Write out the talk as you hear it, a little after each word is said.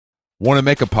Want to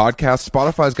make a podcast?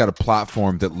 Spotify's got a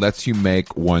platform that lets you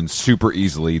make one super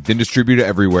easily, then distribute it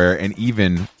everywhere, and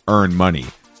even earn money.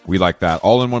 We like that.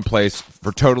 All in one place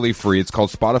for totally free. It's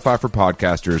called Spotify for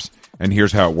Podcasters, and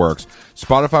here's how it works.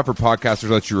 Spotify for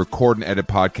Podcasters lets you record and edit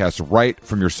podcasts right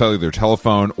from your cellular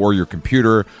telephone or your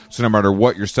computer, so no matter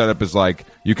what your setup is like,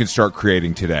 you can start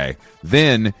creating today.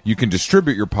 Then you can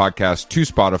distribute your podcast to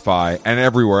Spotify and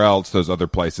everywhere else, those other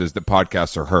places that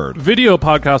podcasts are heard. Video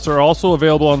podcasts are also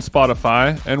available on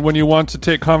Spotify, and when you want to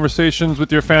take conversations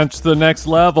with your fans to the next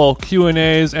level,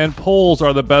 Q&As and polls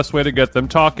are the best way to get them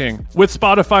talking. With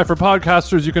Spotify for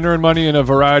Podcasters, you can earn money in a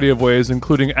variety of ways,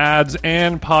 including ads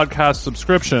and podcast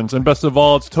subscriptions. And best of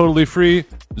all, it's totally free,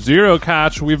 zero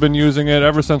catch. We've been using it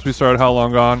ever since we started How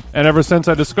Long Gone. And ever since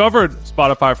I discovered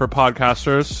Spotify for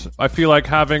Podcasters, I feel like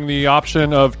having the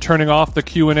option of turning off the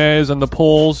Q&As and the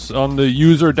polls on the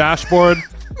user dashboard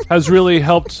has really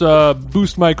helped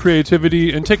boost my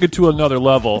creativity and take it to another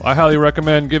level. I highly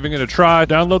recommend giving it a try.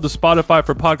 Download the Spotify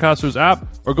for Podcasters app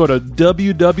or go to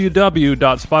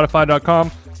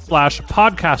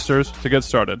www.spotify.com/podcasters to get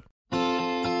started.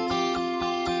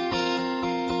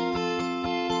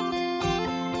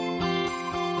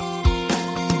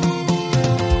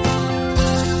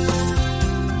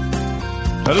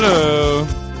 Hello.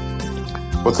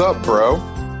 What's up, bro?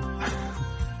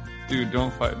 Dude,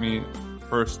 don't fight me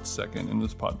first, second in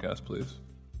this podcast, please.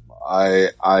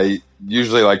 I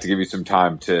usually like to give you some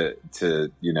time to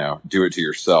do it to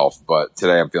yourself, but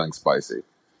today I'm feeling spicy.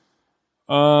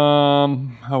 How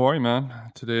are you, man?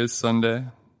 Today is Sunday.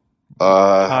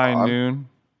 High noon.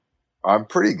 I'm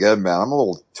pretty good, man. I'm a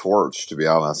little torched, to be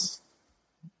honest.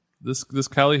 This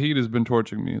Cali heat has been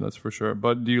torching me, that's for sure.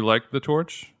 But do you like the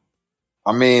torch?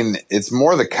 I mean, it's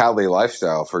more the Cali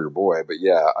lifestyle for your boy, but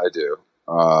yeah, I do.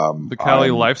 The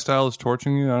Cali lifestyle is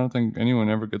torching you? I don't think anyone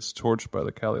ever gets torched by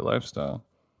the Cali lifestyle.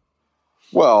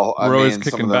 Well, We're always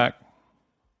kicking back.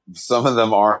 Some of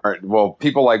them aren't. Well,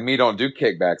 people like me don't do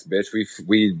kickbacks, bitch.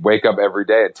 We wake up every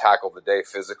day and tackle the day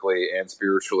physically and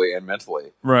spiritually and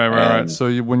mentally. Right.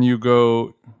 So when you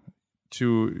go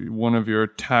to one of your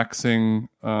taxing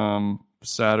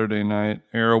Saturday night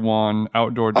Erewhon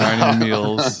outdoor dining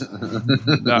meals,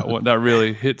 that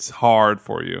really hits hard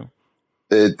for you.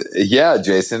 Yeah,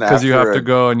 Jason. Because you have to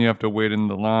go and you have to wait in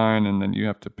the line, and then you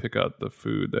have to pick out the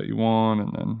food that you want,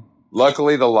 and then.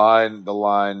 Luckily, the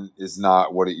line is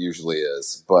not what it usually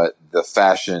is, but the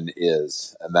fashion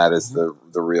is, and that is the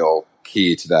real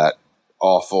key to that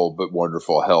awful but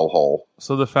wonderful hellhole.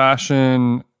 So the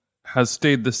fashion has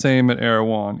stayed the same at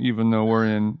Erewhon, even though we're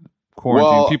in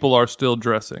quarantine. Well, people are still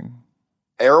dressing.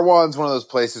 Erewhon's one of those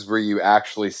places where you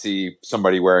actually see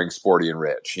somebody wearing sporty and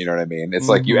rich. You know what I mean? It's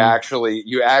like you actually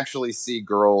see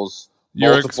girls.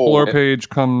 Your Explore page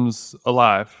comes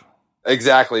alive.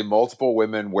 Exactly, multiple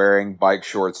women wearing bike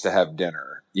shorts to have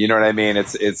dinner. You know what I mean?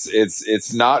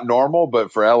 It's not normal,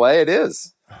 but for LA, it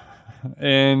is.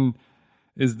 And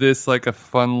is this like a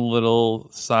fun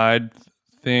little side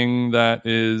thing that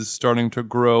is starting to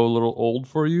grow a little old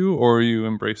for you, or are you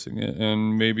embracing it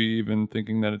and maybe even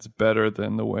thinking that it's better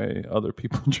than the way other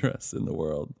people dress in the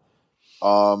world?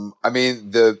 I mean,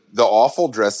 the awful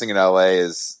dressing in LA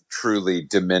is truly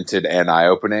demented and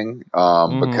eye-opening,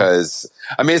 because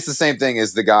I mean, it's the same thing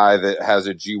as the guy that has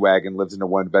a G-Wagon, lives in a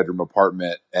one-bedroom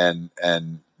apartment, and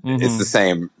it's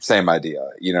the same idea.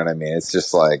 You know what I mean? It's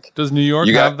just like, does New York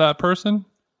have that person?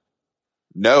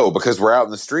 No, because we're out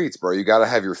in the streets, bro. You got to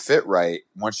have your fit right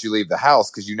once you leave the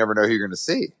house, because you never know who you're going to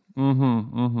see.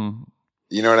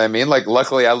 You know what I mean? Like,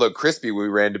 luckily, I look crispy when we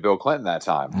ran to Bill Clinton that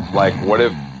time. Like, what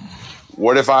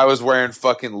if I was wearing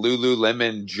fucking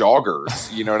Lululemon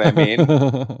joggers? You know what I mean?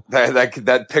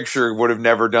 that picture would have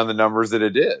never done the numbers that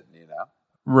it did. You know?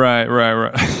 Right.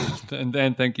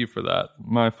 and thank you for that.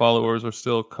 My followers are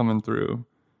still coming through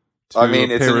to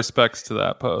pay respects to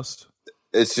that post.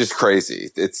 It's just crazy.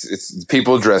 It's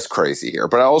people dress crazy here,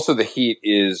 but also the heat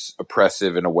is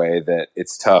oppressive in a way that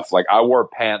it's tough. Like, I wore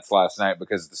pants last night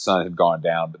because the sun had gone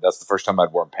down, but that's the first time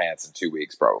I'd worn pants in 2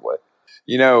 weeks, probably.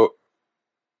 You know,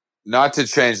 not to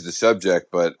change the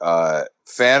subject, but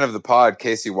fan of the pod,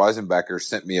 Casey Weisenbecker,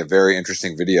 sent me a very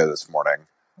interesting video this morning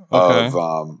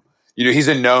of he's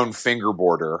a known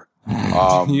fingerboarder.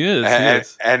 He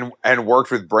is. And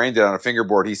worked with Braindead on a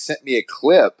fingerboard. He sent me a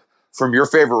clip from your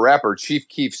favorite rapper, Chief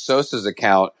Keef Sosa's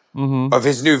account, of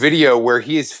his new video where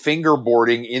he is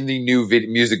fingerboarding in the new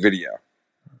music video.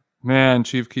 Man,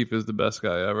 Chief Keef is the best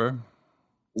guy ever.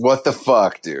 What the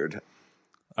fuck, dude?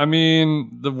 I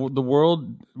mean, the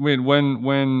world. When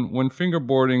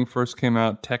fingerboarding first came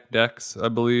out, tech decks, I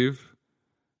believe.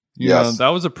 You know, that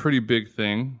was a pretty big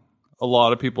thing. A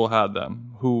lot of people had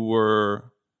them who were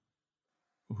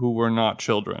who were not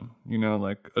children.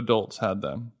 Like adults had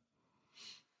them.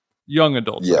 Young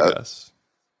adults, Yeah. I guess.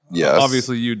 Yes.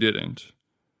 Obviously, you didn't.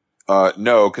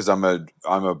 No, because I'm a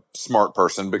smart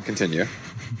person. But continue.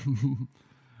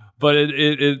 But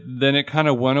it kind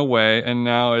of went away, and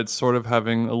now it's sort of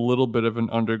having a little bit of an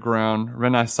underground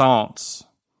renaissance.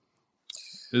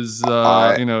 Is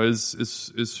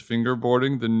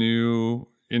fingerboarding the new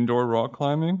indoor rock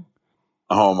climbing?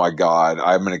 Oh my God,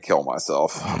 I'm gonna kill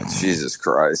myself. Jesus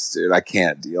Christ, dude, I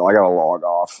can't deal. I gotta log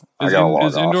off. Is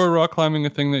indoor rock climbing a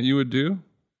thing that you would do?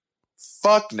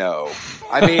 Fuck no.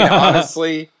 I mean,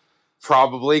 honestly,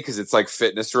 probably because it's like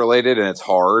fitness related and it's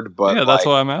hard. But yeah, that's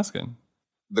why I'm asking.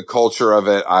 The culture of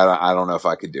it, I don't know if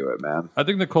I could do it, man. I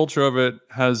think the culture of it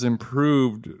has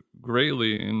improved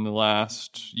greatly in the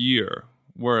last year.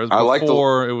 Whereas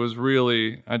before, it was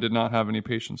really, I did not have any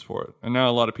patience for it. And now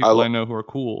a lot of people I know who are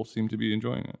cool seem to be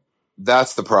enjoying it.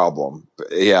 That's the problem.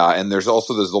 Yeah, and there's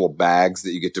also those little bags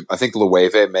that you get to, I think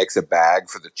Loewe makes a bag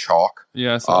for the chalk.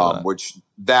 Yeah, I saw that. Which,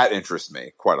 that interests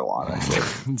me quite a lot,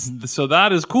 actually. So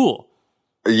that is cool.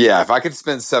 Yeah, if I could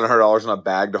spend $700 on a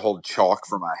bag to hold chalk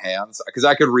for my hands, because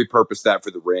I could repurpose that for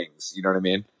the rings. You know what I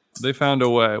mean? They found a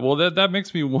way. Well, that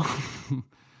makes me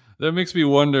that makes me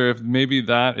wonder if maybe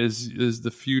that is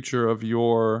the future of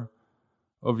your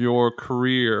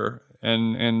career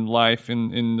and life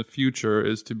in the future,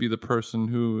 is to be the person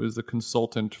who is the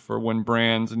consultant for when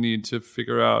brands need to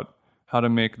figure out how to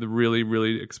make the really,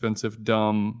 really expensive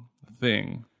dumb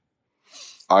thing.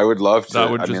 I would love to.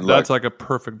 That would that's like a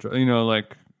perfect,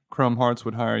 like Chrome Hearts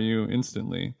would hire you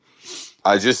instantly.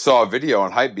 I just saw a video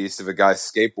on Hypebeast of a guy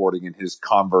skateboarding in his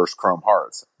Converse Chrome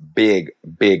Hearts. Big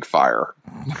fire.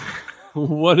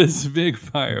 What is big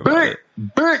fire? Big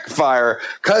fire.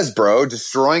 Cause bro,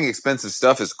 destroying expensive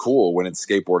stuff is cool when it's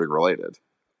skateboarding related.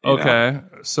 Okay.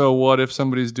 So what if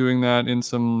somebody's doing that in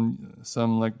some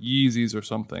like Yeezys or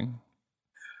something?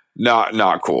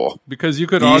 Not cool. Because you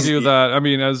could argue that, I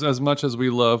mean, as much as we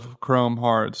love Chrome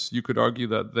Hearts, you could argue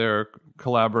that their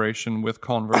collaboration with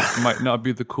Converse might not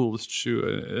be the coolest shoe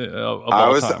of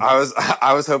all time.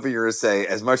 I was hoping you were to say,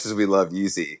 as much as we love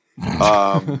Yeezy.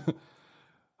 I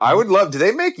would love, do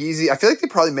they make Yeezy? I feel like they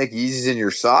probably make Yeezys in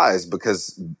your size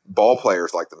because ball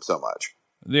players like them so much.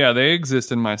 Yeah, they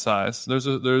exist in my size. There's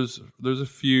a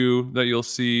few that you'll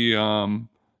see. If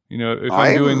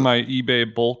I'm doing my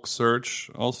eBay bulk search,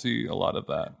 I'll see a lot of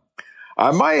that.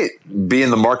 I might be in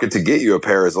the market to get you a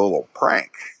pair as a little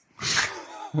prank.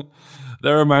 That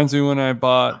reminds me when I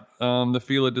bought the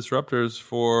Fila Disruptors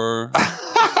for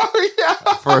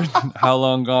for How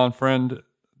Long Gone friend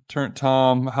turned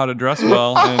Tom how to dress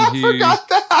well, and he forgot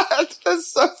that. That's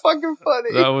so fucking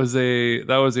funny. That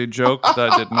was a joke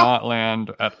that did not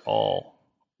land at all.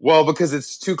 Well, because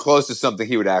it's too close to something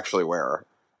he would actually wear.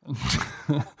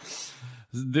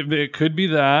 It could be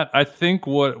that. I think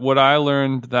what I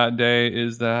learned that day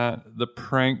is that the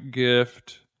prank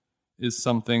gift is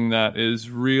something that is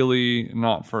really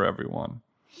not for everyone.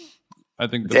 I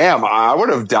think. Damn, I would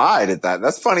have died at that.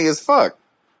 That's funny as fuck.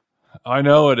 I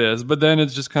know it is, but then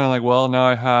it's just kind of like, well, now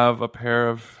I have a pair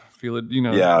of Fila.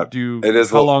 Yeah.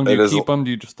 How long do you keep them?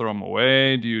 Do you just throw them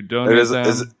away? Do you donate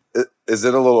them? It is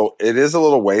a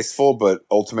little wasteful, but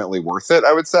ultimately worth it,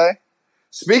 I would say.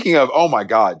 Speaking of, oh my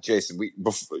God, Jason,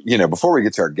 before we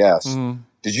get to our guest,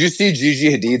 did you see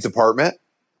Gigi Hadid's apartment?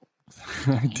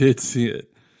 I did see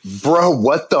it. Bro,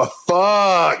 what the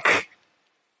fuck?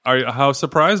 How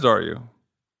surprised are you?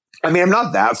 I mean, I'm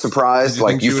not that surprised. Did you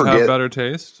think she would have better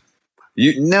taste?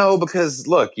 No, because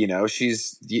look,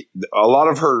 she's a lot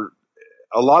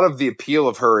of the appeal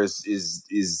of her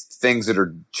is things that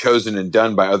are chosen and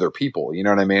done by other people. You know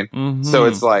what I mean? Mm-hmm, so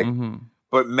it's like,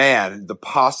 but man, the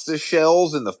pasta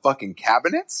shells in the fucking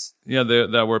cabinets. Yeah,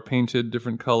 that were painted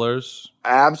different colors.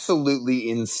 Absolutely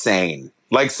insane.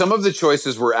 Like some of the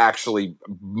choices were actually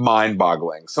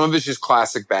mind-boggling. Some of it's just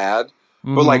classic bad.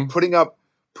 But like putting up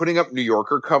New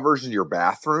Yorker covers in your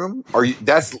bathroom,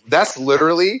 that's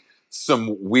literally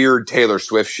some weird Taylor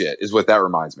Swift shit is what that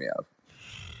reminds me of.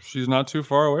 She's not too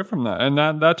far away from that. And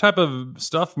that type of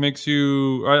stuff makes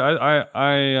you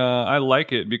I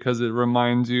like it because it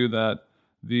reminds you that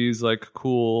these like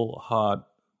cool, hot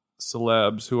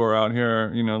celebs who are out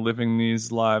here, living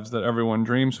these lives that everyone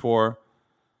dreams for,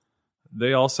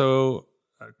 they also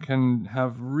can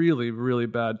have really, really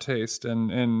bad taste.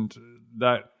 And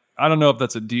that, I don't know if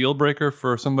that's a deal breaker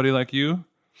for somebody like you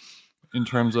in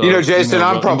terms of,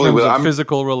 Jason,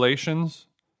 physical relations.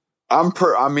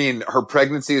 I mean, her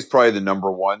pregnancy is probably the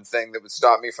number one thing that would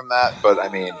stop me from that. But I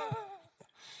mean,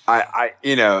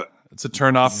 It's a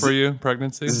turn off for you,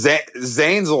 pregnancy.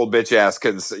 Zane's little bitch ass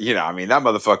couldn't. I mean, that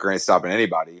motherfucker ain't stopping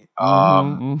anybody.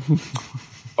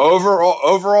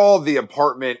 Overall, the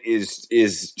apartment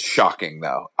is shocking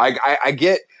though. I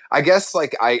guess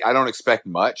like I don't expect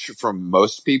much from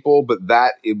most people, but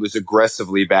that it was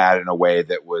aggressively bad in a way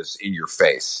that was in your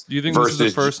face. Do you think this is the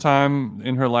first time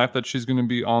in her life that she's going to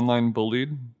be online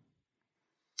bullied?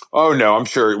 Oh no, I'm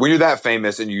sure when you're that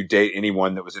famous and you date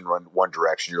anyone that was in one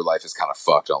direction, your life is kind of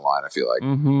fucked online. I feel like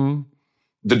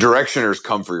the directioners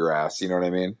come for your ass. You know what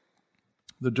I mean?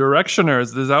 The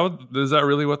directioners, is that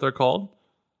really what they're called?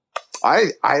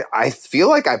 I feel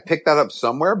like I picked that up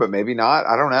somewhere, but maybe not.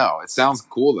 I don't know. It sounds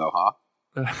cool though, huh?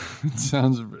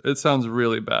 It sounds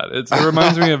really bad. It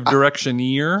reminds me of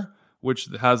Directioneer, which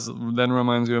then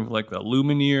reminds me of like the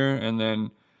Lumineer, and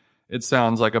then it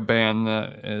sounds like a band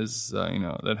that is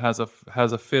that has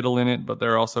a fiddle in it, but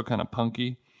they're also kind of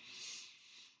punky.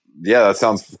 Yeah, that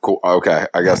sounds cool. Okay,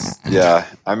 I guess. Yeah,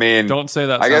 I mean, don't say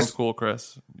that sounds cool,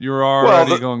 Chris. You're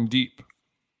already going deep.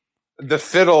 The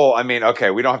fiddle, I mean, okay,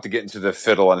 we don't have to get into the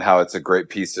fiddle and how it's a great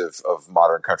piece of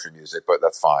modern country music, but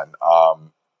that's fine.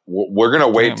 We're gonna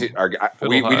wait to.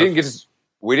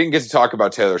 We didn't get to talk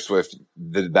about Taylor Swift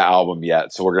the album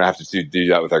yet, so we're gonna have to do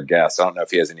that with our guest. I don't know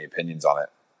if he has any opinions on it.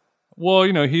 Well,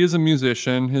 he is a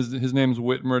musician. His name's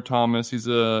Whitmer Thomas. He's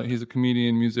a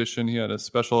comedian musician. He had a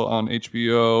special on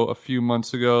HBO a few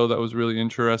months ago that was really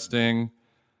interesting.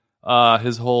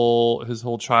 His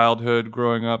whole childhood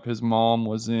growing up, his mom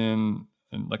was in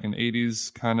like an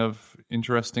 80s kind of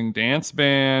interesting dance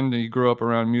band. He grew up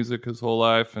around music his whole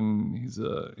life, and he's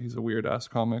a weird ass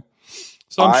comic.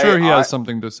 So I'm sure he has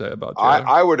something to say about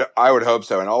Taylor. I would hope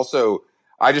so. And also,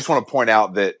 I just want to point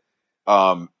out that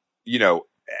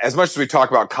as much as we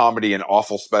talk about comedy and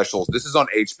awful specials, this is on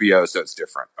HBO, so it's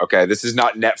different. Okay, this is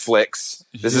not Netflix.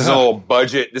 This is a little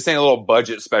budget. This ain't a little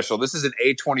budget special. This is an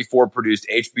A24 produced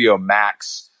HBO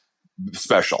Max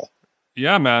special.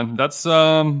 Yeah, man, that's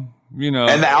And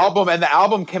the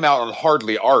album came out on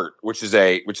Hardly Art, which is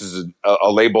a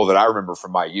label that I remember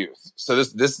from my youth. So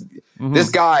this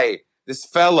guy, this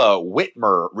fella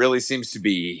Whitmer, really seems to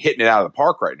be hitting it out of the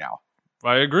park right now.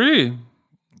 I agree.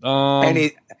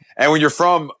 And when you're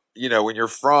from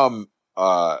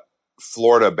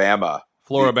Florida, Bama,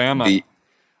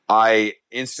 I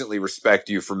instantly respect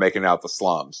you for making out the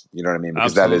slums. You know what I mean?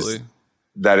 Because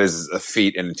that is a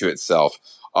feat into itself.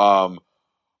 All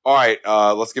right,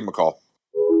 let's give him a call.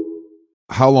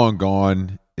 How Long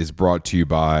Gone is brought to you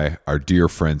by our dear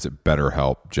friends at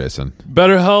BetterHelp, Jason.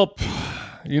 BetterHelp,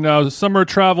 the summer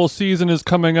travel season is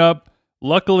coming up.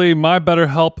 Luckily, my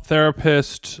BetterHelp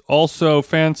therapist also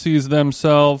fancies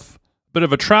themselves a bit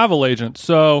of a travel agent.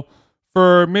 So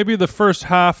for maybe the first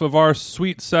half of our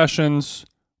sweet sessions,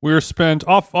 we were spent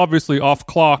off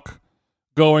clock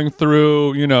going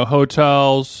through,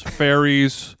 hotels,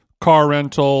 ferries, car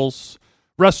rentals,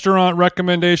 restaurant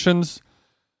recommendations.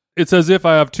 It's as if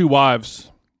I have two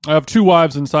wives. I have two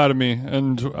wives inside of me.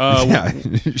 And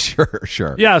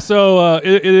sure. Yeah, so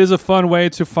it is a fun way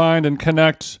to find and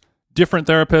connect different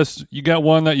therapists. You get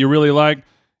one that you really like.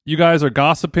 You guys are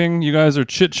gossiping. You guys are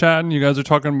chit-chatting. You guys are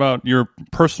talking about your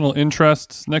personal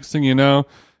interests. Next thing you know,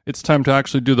 it's time to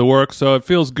actually do the work. So it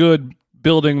feels good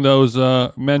building those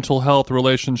mental health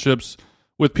relationships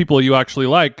with people you actually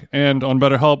like. And on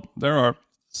BetterHelp, there are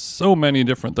so many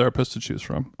different therapists to choose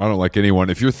from. I don't like anyone.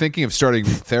 If you're thinking of starting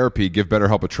therapy, give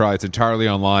BetterHelp a try. It's entirely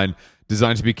online,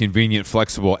 designed to be convenient,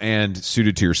 flexible, and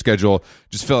suited to your schedule.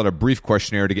 Just fill out a brief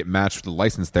questionnaire to get matched with a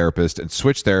licensed therapist and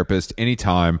switch therapist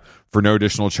anytime for no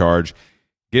additional charge.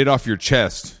 Get it off your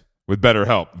chest with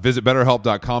BetterHelp. Visit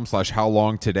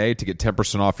BetterHelp.com/howlong today to get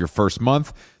 10% off your first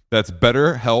month. That's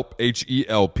BetterHelp,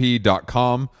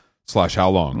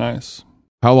 HELP.com/howlong. Nice.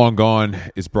 How Long Gone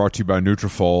is brought to you by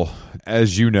Nutrafol.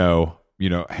 As you know,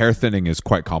 hair thinning is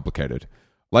quite complicated.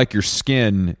 Like your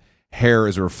skin, hair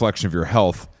is a reflection of your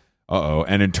health.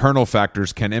 And internal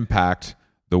factors can impact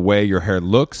the way your hair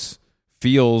looks,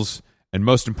 feels, and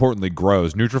most importantly,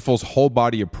 grows. Nutrafol's whole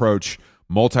body approach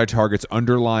multi-targets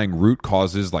underlying root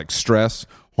causes like stress,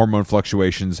 hormone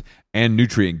fluctuations, and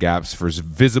nutrient gaps for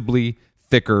visibly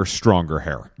thicker, stronger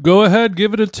hair. Go ahead,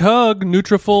 give it a tug.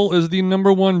 Nutrafol is the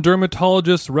 #1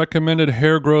 dermatologist recommended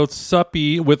hair growth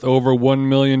suppy with over 1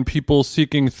 million people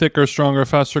seeking thicker, stronger,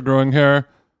 faster growing hair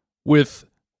with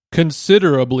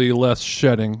considerably less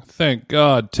shedding. Thank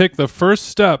God. Take the first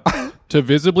step to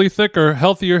visibly thicker,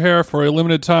 healthier hair for a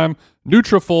limited time.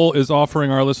 Nutrafol is offering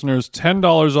our listeners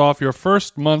 $10 off your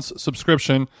first month's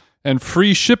subscription and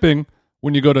free shipping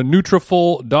when you go to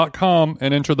Nutrafol.com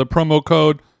and enter the promo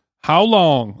code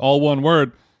HOWLONG, all one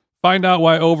word. Find out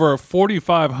why over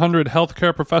 4,500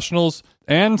 healthcare professionals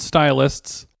and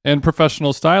stylists and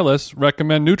professional stylists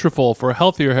recommend Nutrafol for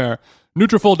healthier hair.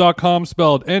 Nutrafol.com,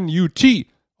 spelled Nutrafol.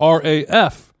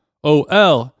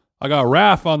 I got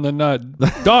RAF on the nut.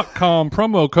 .com,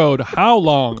 promo code how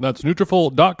long. That's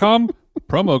Nutrafol.com,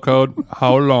 promo code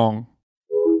how long.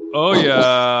 Oh,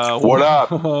 yeah. What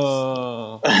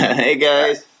up? Hey,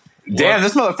 guys. Damn,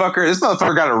 this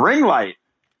motherfucker got a ring light.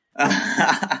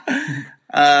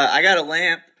 I got a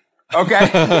lamp.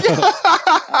 Okay.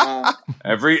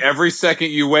 Every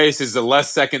second you waste is the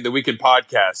less second that we can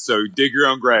podcast. So dig your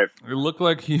own grave. It looked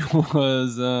like he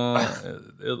was.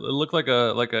 It looked like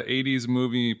a 80s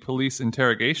movie police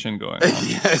interrogation going on.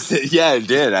 Yes, yeah, it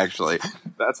did actually.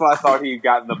 That's why I thought he'd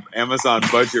gotten the Amazon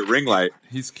budget ring light.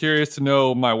 He's curious to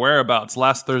know my whereabouts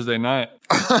last Thursday night.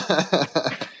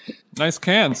 Nice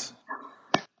cans.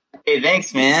 Hey,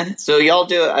 thanks, man. So y'all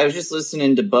do it. I was just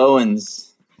listening to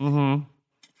Bowen's. Mm-hmm.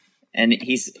 And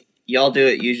y'all do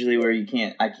it usually where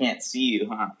I can't see you,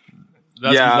 huh?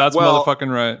 That's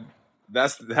motherfucking right.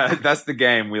 That's the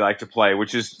game we like to play,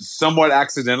 which is somewhat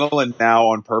accidental and now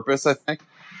on purpose, I think.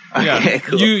 Yeah, Okay,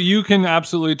 cool. you can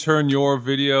absolutely turn your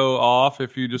video off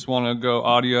if you just want to go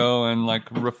audio and like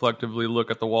reflectively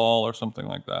look at the wall or something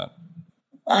like that.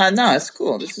 No, that's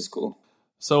cool. This is cool.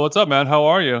 So what's up, man? How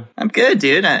are you? I'm good,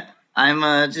 dude.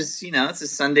 I'm just, it's a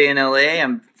Sunday in LA.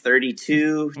 I'm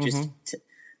 32, just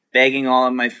begging all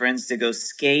of my friends to go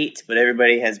skate, but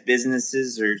everybody has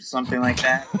businesses or something like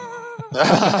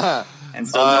that. And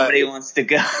so nobody wants to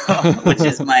go, which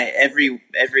is my every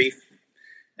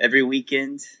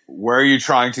weekend. Where are you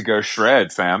trying to go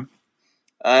shred, fam?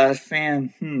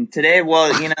 Today,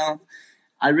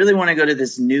 I really want to go to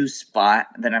this new spot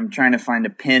that I'm trying to find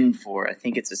a pin for. I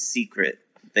think it's a secret.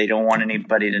 They don't want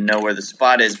anybody to know where the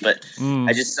spot is, but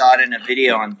I just saw it in a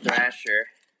video on Thrasher.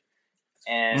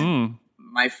 And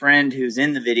my friend who's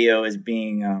in the video is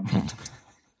being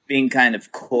kind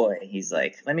of coy. He's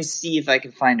like, let me see if I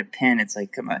can find a pin. It's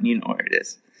like, come on, you know where it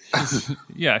is.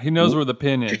 Yeah, he knows where the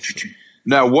pin is.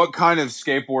 Now, what kind of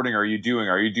skateboarding are you doing?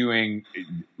 Are you doing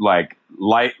like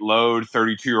light load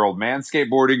 32-year-old man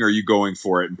skateboarding, or are you going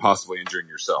for it and possibly injuring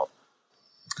yourself?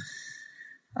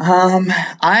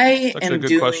 I That's a am good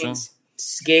doing question.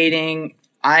 skating.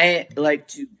 I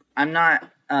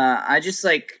just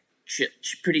like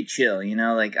pretty chill,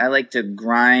 like I like to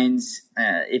grind.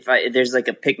 If there's like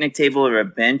a picnic table or a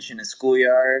bench in a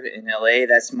schoolyard in LA,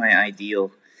 that's my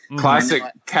ideal. Classic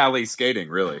Cali skating,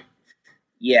 really.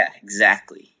 Yeah,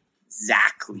 exactly.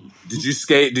 Did you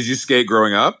skate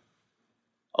growing up?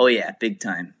 Oh yeah, big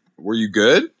time. Were you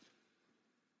good?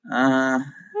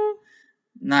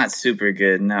 Not super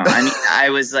good. No, I mean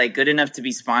I was like good enough to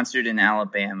be sponsored in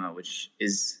Alabama, which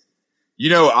is.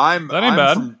 I'm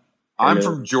bad. I'm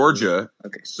from Georgia,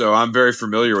 okay. So I'm very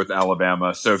familiar with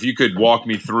Alabama. So if you could walk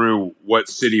me through what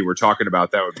city we're talking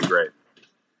about, that would be great.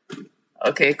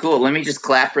 Okay, cool. Let me just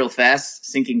clap real fast.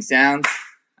 Syncing sounds.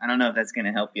 I don't know if that's going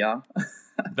to help y'all.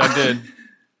 That did.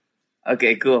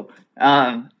 Okay, cool.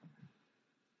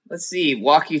 Let's see.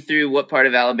 Walk you through what part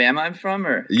of Alabama I'm from,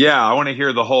 or Yeah, I want to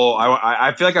hear the whole.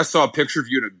 I feel like I saw a picture of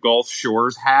you in a Gulf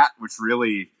Shores hat, which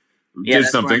really did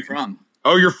that's something. where I'm from.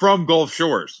 Oh, you're from Gulf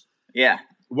Shores. Yeah.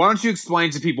 Why don't you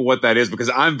explain to people what that is? Because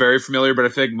I'm very familiar, but I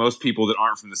think most people that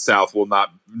aren't from the South will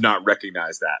not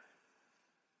recognize that.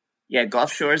 Yeah,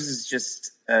 Gulf Shores is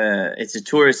just it's a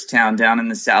tourist town down in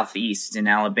the southeast in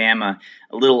Alabama,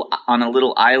 on a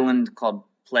little island called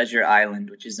Pleasure Island,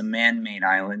 which is a man-made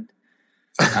island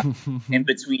in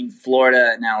between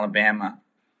Florida and Alabama.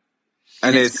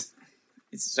 And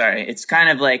it's kind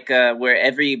of like where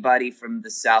everybody from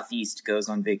the southeast goes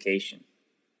on vacation.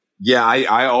 Yeah,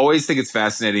 I always think it's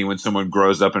fascinating when someone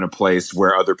grows up in a place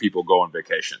where other people go on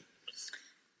vacation.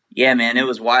 Yeah, man, it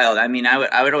was wild. I mean,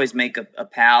 I would always make a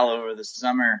pal over the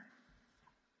summer,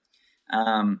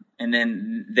 and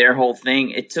then their whole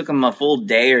thing. It took them a full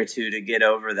day or two to get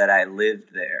over that I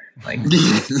lived there. Like, they'd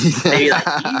be like,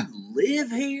 "You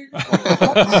live here?"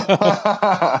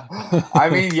 I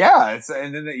mean, yeah.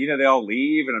 And then they all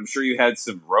leave, and I'm sure you had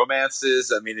some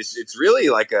romances. I mean, it's really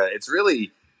like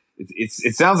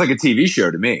it sounds like a TV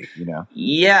show to me.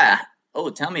 Yeah. Oh,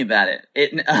 tell me about it.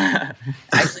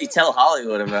 Actually, tell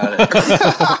Hollywood about it.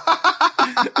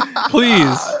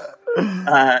 Please.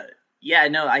 Yeah,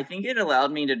 no, I think it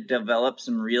allowed me to develop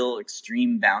some real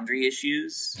extreme boundary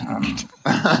issues.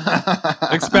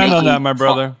 Expand on that, my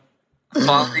brother.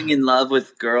 Falling in love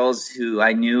with girls who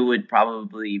I knew would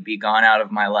probably be gone out of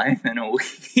my life in a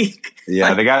week.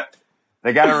 Yeah, they got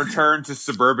to return to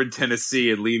suburban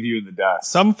Tennessee and leave you in the dust.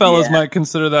 Some fellas might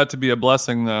consider that to be a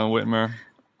blessing, though, Whitmer.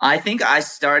 I think I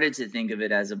started to think of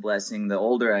it as a blessing the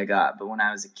older I got, but when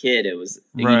I was a kid, it was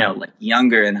like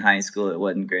younger in high school, it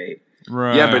wasn't great.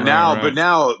 Right. Yeah, but now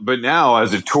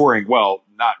as a touring, well,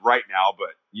 not right now,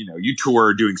 but you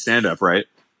tour doing stand up, right?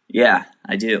 Yeah,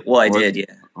 I do. Well, I did, yeah.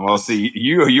 Well, see,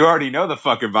 you already know the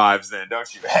fucking vibes then,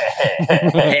 don't you?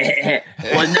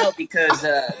 Well, no, because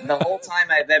the whole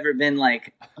time I've ever been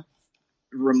like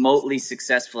remotely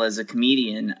successful as a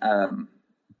comedian,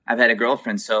 I've had a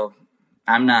girlfriend, so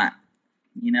I'm not.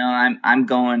 I'm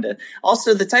going to.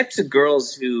 Also, the types of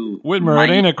girls who Whitmer, it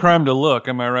ain't a crime to look.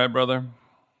 Am I right, brother?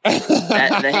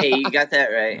 Hey, you got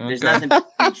that right. Okay. There's nothing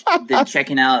than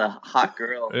checking out a hot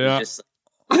girl. Yeah. Just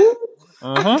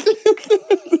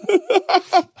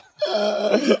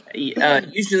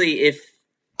usually, if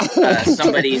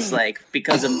somebody's like,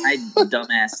 because of my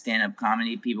dumbass stand-up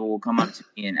comedy, people will come up to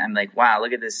me and I'm like, wow,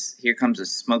 look at this. Here comes a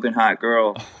smoking hot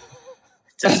girl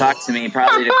to talk to me,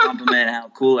 probably to compliment how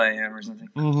cool I am or something.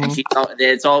 Mm-hmm. And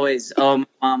it's always, my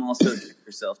mom also took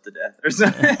herself to death or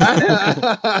something.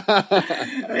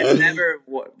 It's never,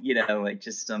 like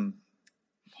just some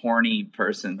horny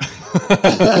person. Or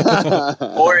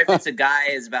if it's a guy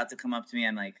is about to come up to me,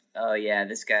 I'm like, oh yeah,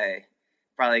 this guy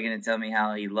probably going to tell me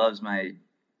how he loves my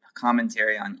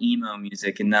commentary on emo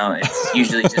music. And no, it's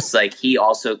usually just like he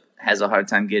also has a hard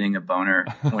time getting a boner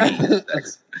when he has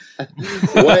sex.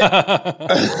 What?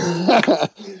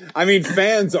 I mean,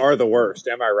 fans are the worst.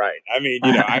 Am I right? I mean,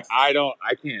 I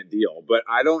can't deal, but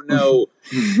I don't know.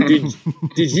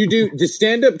 Did you do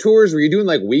stand-up tours? Were you doing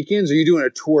like weekends? Or were you doing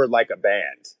a tour like a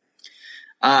band?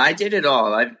 I did it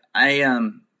all. In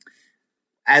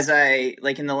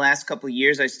the last couple of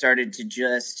years, I started to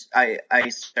just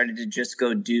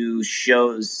go do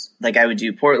shows. Like I would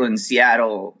do Portland,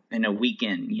 Seattle in a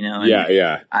weekend,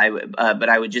 Yeah. But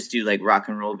I would just do like rock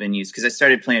and roll venues because I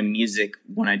started playing music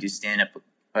when I do stand up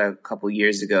a couple of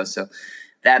years ago. So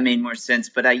that made more sense.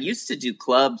 But I used to do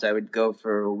clubs. I would go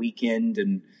for a weekend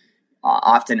and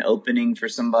often opening for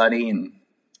somebody and.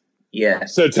 Yeah.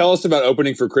 So tell us about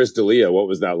opening for Chris D'Elia. What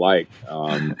was that like?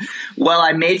 Well,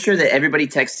 I made sure that everybody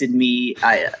texted me.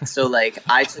 I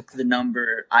took the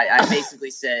number. I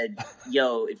basically said,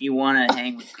 yo, if you want to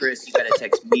hang with Chris, you got to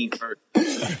text me first.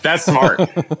 That's smart.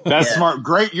 That's smart.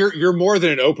 Great. You're more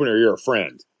than an opener. You're a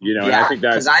friend. And I think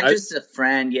that's. Because I'm just a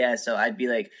friend. Yeah. So I'd be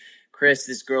like, Chris,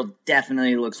 this girl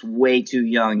definitely looks way too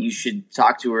young. You should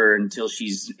talk to her until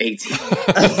she's 18.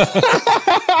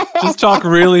 Just talk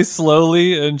really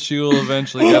slowly and she will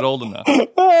eventually get old enough.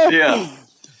 Yeah.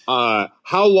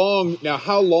 How long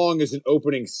is an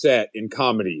opening set in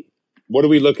comedy? What are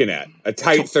we looking at? A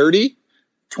tight 30?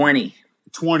 20.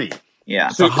 20. Yeah.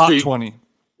 So, it's a hot 20.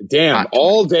 Damn, hot 20.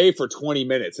 All day for 20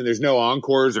 minutes and there's no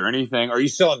encores or anything. Are you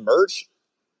selling merch?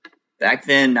 Back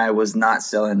then, I was not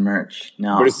selling merch.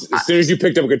 No. But as soon as you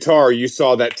picked up a guitar, you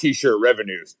saw that T-shirt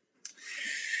revenues.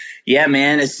 Yeah,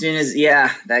 man. As soon as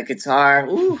that guitar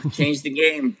changed the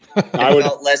game. It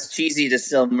felt less cheesy to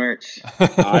sell merch.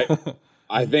 I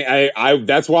think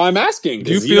that's why I'm asking.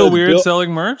 Do you feel weird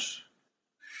selling merch?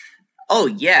 Oh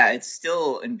yeah, it's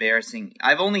still embarrassing.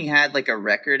 I've only had like a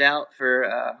record out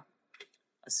for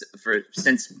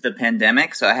since the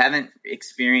pandemic, so I haven't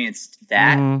experienced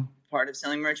that. Mm-hmm. Part of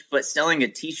selling merch, but selling a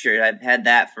t-shirt, I've had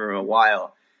that for a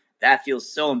while. That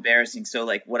feels so embarrassing. So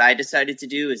like what I decided to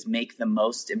do is make the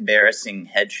most embarrassing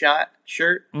headshot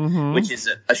shirt, mm-hmm. which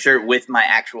is a shirt with my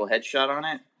actual headshot on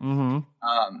it. Mm-hmm.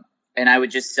 And I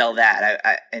would just sell that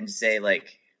and say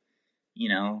like, it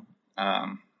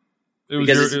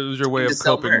was your way of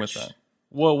coping with that.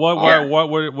 Well,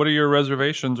 what are your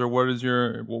reservations or what is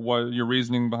your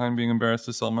reasoning behind being embarrassed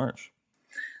to sell merch?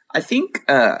 I think,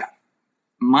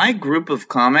 my group of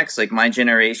comics, like my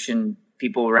generation,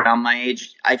 people around my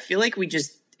age, I feel like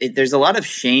there's a lot of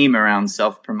shame around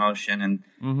self-promotion. And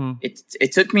mm-hmm.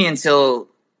 it took me until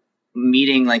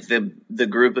meeting like the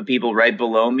group of people right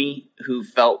below me who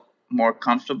felt more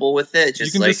comfortable with it.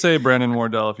 You can just say Brandon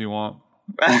Wardell if you want.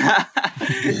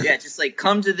 Yeah, just like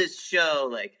come to this show,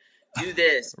 like do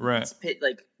this. Right.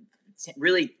 Like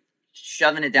really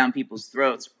shoving it down people's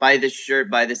throats. Buy this shirt,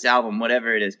 buy this album,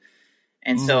 whatever it is.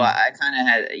 And so I kind of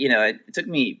had, it took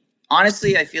me,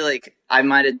 honestly, I feel like I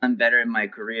might have done better in my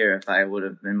career if I would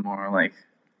have been more like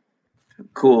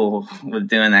cool with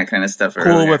doing that kind of stuff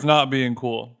earlier. Cool with not being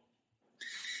cool.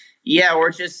 Yeah,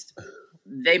 or just,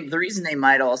 the reason they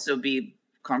might also be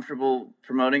comfortable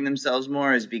promoting themselves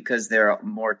more is because they're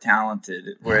more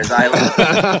talented. Whereas I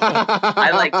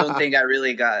don't think I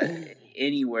really got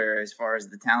anywhere as far as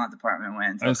the talent department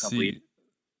went until a couple of years.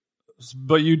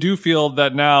 But you do feel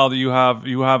that now that you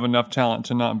have enough talent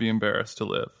to not be embarrassed to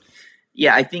live.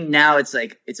 Yeah, I think now it's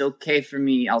like it's okay for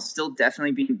me. I'll still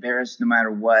definitely be embarrassed no matter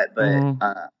what, but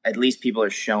at least people are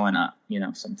showing up.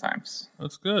 Sometimes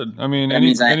That's good. I mean, that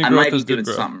means any I growth might be is good doing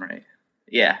growth. something right.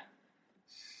 Yeah.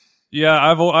 Yeah,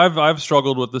 I've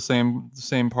struggled with the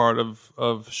same part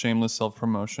of shameless self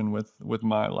promotion with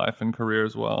my life and career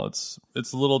as well. It's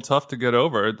a little tough to get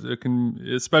over. It can,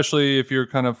 especially if you're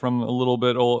kind of from a little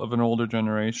bit of an older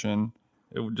generation.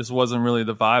 It just wasn't really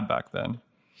the vibe back then.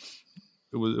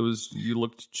 It was you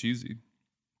looked cheesy.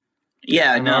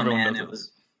 Yeah, And now no, everyone man, does it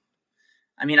was.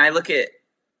 I mean, I look at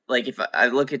if I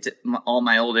look at all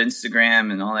my old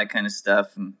Instagram and all that kind of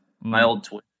stuff, and my old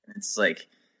Twitter, it's like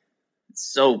it's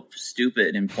so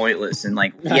stupid and pointless. And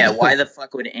like, yeah, why the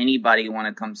fuck would anybody want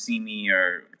to come see me?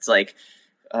 Or it's like,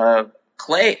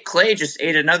 Clay just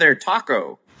ate another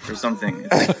taco or something.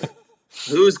 It's like,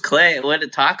 who's Clay? What, a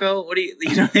taco? What do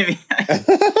you know what I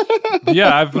mean?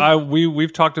 Yeah,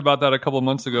 we've talked about that a couple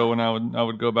months ago when I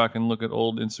would go back and look at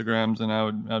old Instagrams, and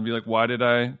I'd be like, why did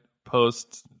I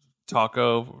post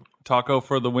taco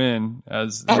for the win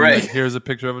as Right. like, here's a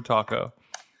picture of a taco.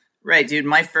 Right, dude.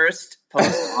 My first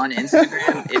post on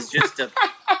Instagram is just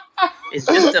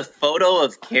a photo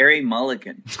of Carrie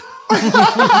Mulligan, and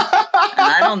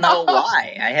I don't know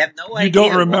why. I have no idea. You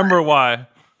don't remember why?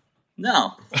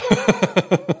 No.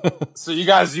 So you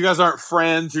guys aren't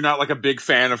friends. You're not like a big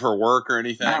fan of her work or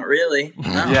anything. Not really.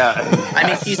 No. Yeah. I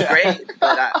mean, she's great,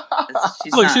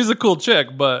 but she's a cool chick,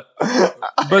 but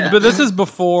this is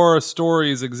before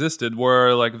stories existed,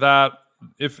 where like that.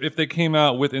 If they came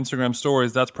out with Instagram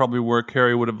stories, that's probably where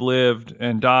Carrie would have lived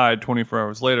and died 24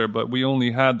 hours later. But we only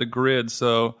had the grid,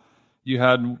 so you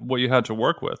had what you had to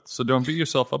work with. So don't beat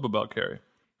yourself up about Carrie.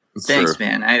 Thanks,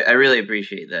 man. I really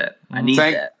appreciate that. I need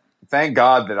that. Thank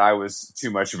God that I was too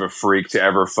much of a freak to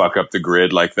ever fuck up the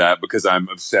grid like that, because I'm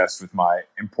obsessed with my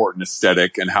important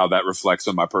aesthetic and how that reflects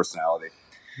on my personality.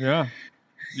 Yeah.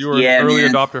 You were an early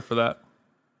adopter for that.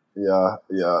 Yeah.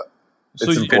 So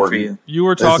it's important. You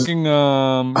were talking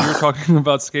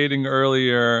about skating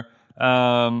earlier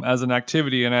as an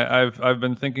activity, and I've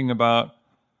been thinking about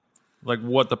like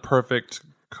what the perfect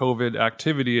COVID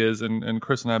activity is, and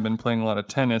Chris and I have been playing a lot of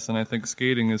tennis, and I think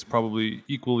skating is probably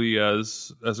equally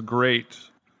as great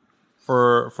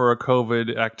for a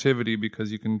COVID activity, because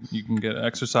you can get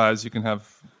exercise, you can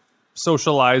have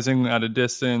socializing at a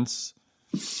distance.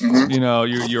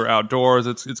 Mm-hmm. You're outdoors.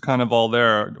 It's kind of all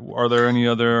there. Are there any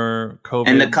other COVID?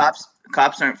 And the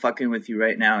cops aren't fucking with you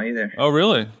right now either. Oh,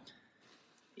 really?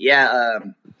 Yeah.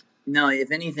 No,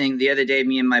 if anything, the other day,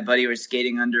 me and my buddy were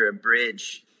skating under a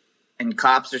bridge, and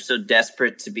cops are so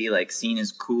desperate to be like seen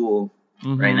as cool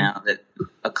right now that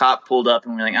a cop pulled up,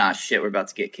 and we're like, "Ah, shit, we're about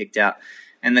to get kicked out."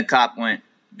 And the cop went,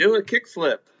 "Do a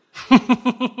kickflip."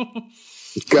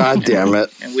 God damn it.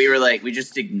 And we were like, we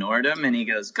just ignored him, and he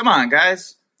goes, "Come on,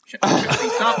 guys. Show me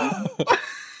something."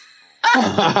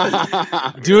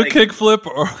 Do a kickflip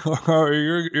or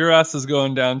your ass is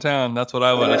going downtown. That's what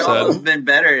I would have said. It would have been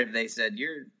better if they said,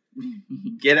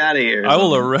 get out of here. I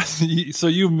will arrest you. So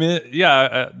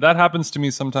that happens to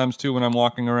me sometimes too when I'm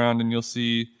walking around, and you'll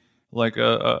see like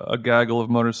a gaggle of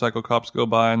motorcycle cops go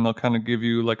by, and they'll kind of give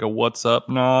you like a what's up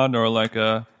nod, or like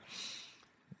a,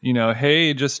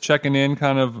 hey, just checking in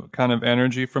kind of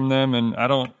energy from them. And I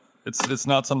don't, it's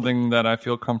not something that I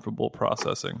feel comfortable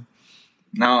processing.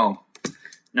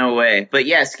 No way. But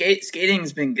yeah,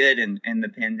 skating's been good in the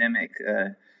pandemic.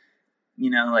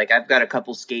 Like I've got a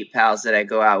couple skate pals that I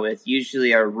go out with.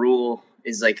 Usually our rule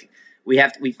is like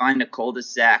we find a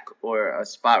cul-de-sac or a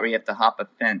spot where you have to hop a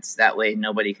fence. That way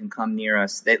nobody can come near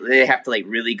us. They have to like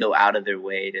really go out of their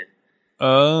way to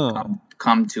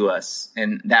come to us.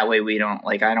 And that way we don't,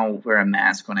 like, I don't wear a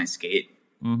mask when I skate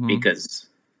because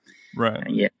right.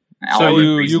 Yeah. So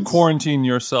you quarantine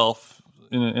yourself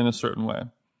in a certain way.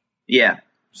 Yeah.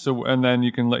 So, and then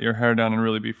you can let your hair down and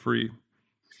really be free.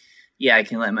 Yeah, I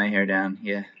can let my hair down.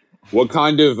 Yeah. What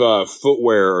kind of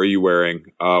footwear are you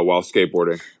wearing while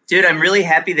skateboarding? Dude, I'm really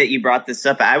happy that you brought this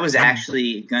up. I was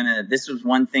actually this was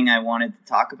one thing I wanted to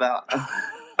talk about.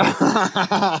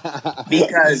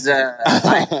 Because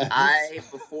I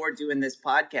before doing this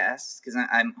podcast, because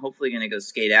I'm hopefully going to go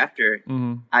skate after,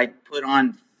 I put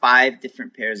on 5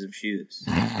 different pairs of shoes.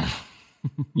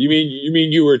 You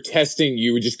mean you were testing?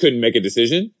 You just couldn't make a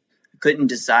decision? Couldn't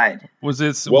decide. Was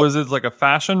it like a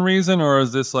fashion reason, or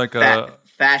is this like a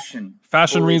fashion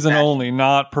reason only,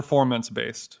 not performance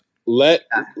based?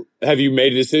 Have you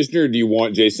made a decision, or do you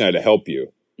want Jason and I to help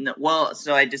you? No, well,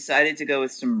 so I decided to go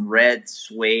with some red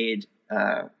suede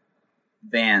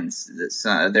Vans.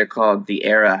 They're called the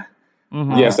Era.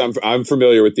 Mm-hmm. Yes, I'm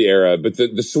familiar with the Era, but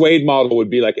the suede model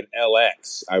would be like an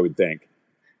LX, I would think.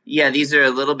 Yeah, these are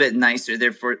a little bit nicer.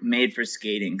 They're made for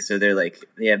skating, so they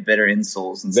have better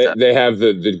insoles and stuff. They have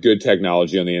the good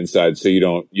technology on the inside, so you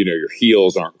don't, your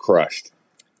heels aren't crushed.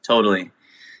 Totally.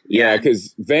 Yeah,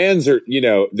 because Vans are,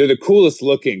 they're the coolest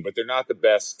looking, but they're not the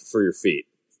best for your feet.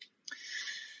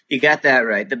 You got that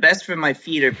right. The best for my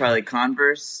feet are probably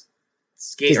Converse.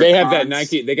 Because they have that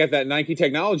Nike. They got that Nike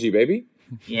technology, baby.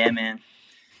 Yeah, man.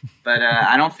 But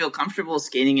I don't feel comfortable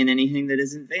skating in anything that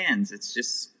isn't Vans. It's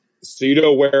just. So you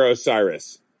don't wear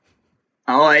Osiris?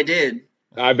 Oh, I did.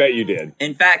 I bet you did.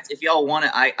 In fact, if y'all want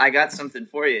to, I got something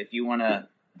for you. If you want to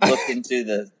look into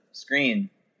the screen.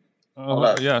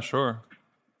 Yeah, sure.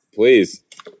 Please.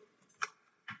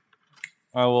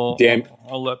 I will. Damn.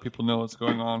 I'll let people know what's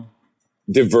going on.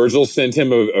 Did Virgil send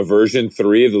him a version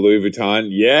 3 of the Louis Vuitton?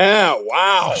 Yeah.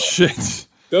 Wow. Oh, shit.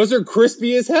 Those are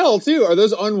crispy as hell too. Are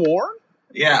those unworn?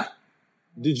 Yeah.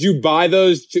 Did you buy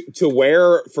those to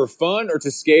wear for fun or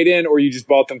to skate in, or you just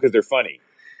bought them because they're funny?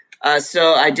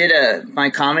 So I did my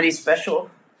comedy special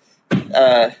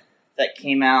that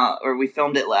came out, or we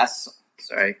filmed it last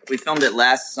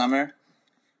summer.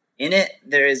 In it,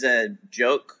 there is a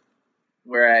joke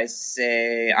where I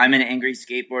say, I'm an angry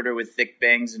skateboarder with thick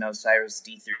bangs and Osiris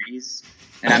D3s.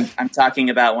 And I'm talking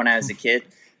about when I was a kid.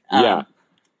 Yeah.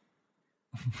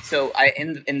 So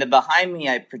in the behind me,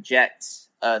 I project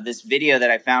this video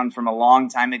that I found from a long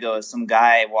time ago of some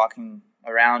guy walking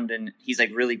around, and he's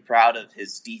like really proud of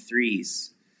his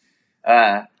D3s.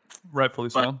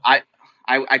 Rightfully so.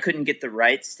 I couldn't get the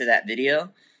rights to that video,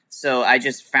 so I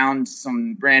just found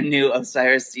some brand new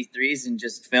Osiris D3s and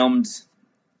just filmed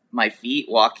my feet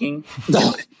walking,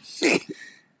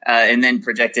 and then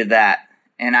projected that.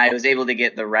 And I was able to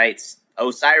get the rights.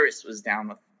 Osiris was down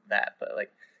with that, but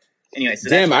anyway. So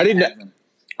damn, I didn't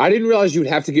realize you would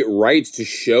have to get rights to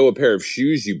show a pair of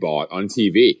shoes you bought on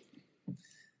TV.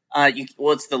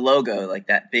 It's the logo, like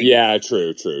that big. Yeah,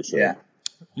 true. Yeah.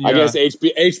 I guess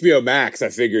HBO Max. I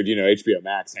figured, HBO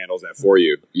Max handles that for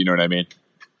you. You know what I mean?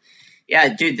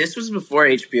 Yeah, dude, this was before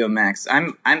HBO Max.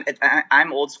 I'm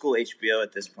old school HBO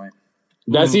at this point.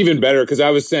 That's even better because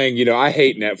I was saying, I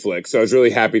hate Netflix, so I was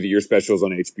really happy that your special's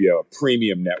on HBO, a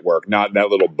premium network, not that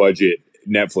little budget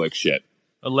Netflix shit.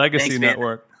 A legacy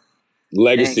network.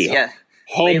 Legacy. Thanks,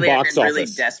 yeah. Home Lately, box I've been office.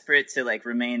 really desperate to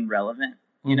remain relevant.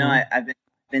 You know, I've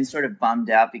been sort of bummed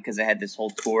out because I had this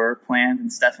whole tour planned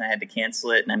and stuff, and I had to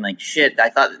cancel it. And I'm like, shit, I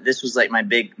thought that this was my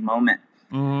big moment.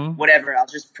 Whatever, I'll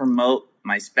just promote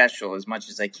my special as much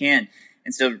as I can.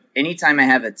 And so anytime I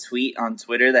have a tweet on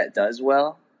Twitter that does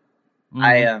well,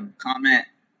 I comment,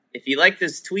 if you like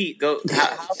this tweet, go,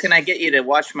 how can I get you to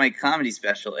watch my comedy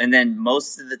special? And then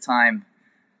most of the time,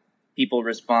 people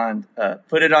respond,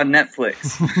 put it on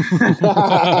Netflix. And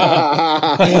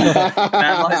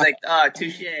I'm always like, oh,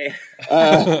 touche.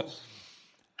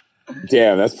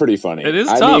 Damn, that's pretty funny. It is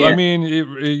tough. I mean,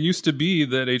 it used to be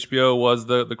that HBO was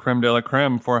the creme de la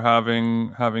creme for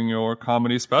having your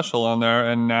comedy special on there.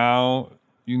 And now,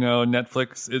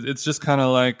 Netflix, it's just kind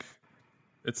of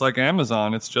it's like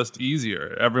Amazon. It's just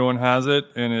easier. Everyone has it,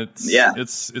 and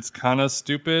it's kind of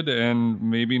stupid and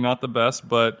maybe not the best,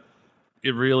 but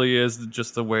it really is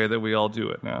just the way that we all do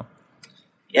it now.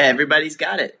 Yeah, everybody's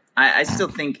got it. I still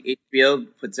think HBO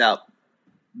puts out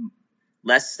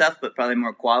less stuff, but probably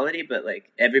more quality. But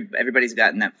everybody's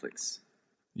got Netflix.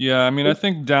 Yeah, I mean, I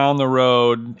think down the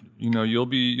road, you'll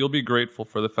be grateful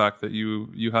for the fact that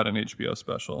you had an HBO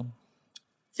special.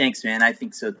 Thanks, man. I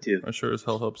think so too. I sure as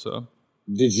hell hope so.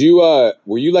 Did you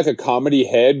were you a comedy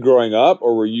head growing up,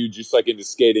 or were you just into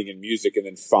skating and music and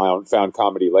then found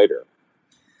comedy later?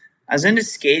 I was into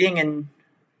skating and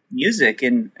music,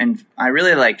 and I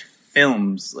really liked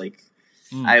films.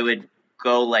 I would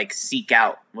go like seek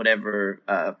out whatever,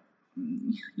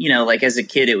 like as a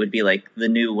kid, it would be like the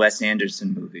new Wes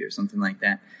Anderson movie or something like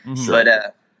that. Mm-hmm.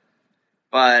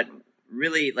 But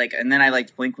really and then I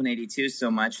liked Blink-182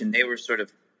 so much, and they were sort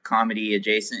of comedy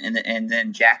adjacent, and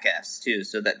then Jackass too.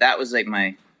 So that was like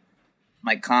my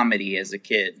comedy as a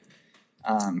kid.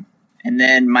 And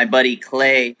then my buddy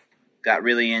Clay got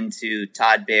really into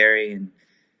Todd Barry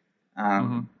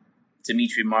and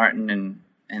Dimitri Martin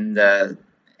and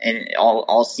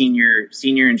all senior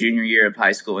and junior year of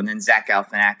high school, and then Zach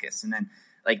Galifianakis, and then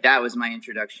that was my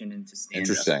introduction into stand-up.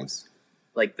 Interesting.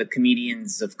 Like the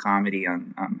comedians of comedy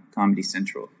on Comedy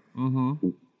Central. Mm-hmm.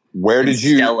 Where did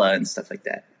you Stella and stuff like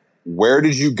that? Where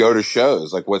did you go to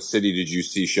shows? What city did you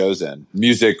see shows in?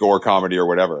 Music or comedy or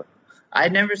whatever? I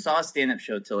never saw a stand-up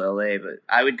show till LA, but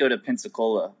I would go to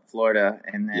Pensacola, Florida,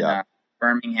 and then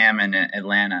Birmingham and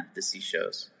Atlanta to see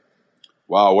shows.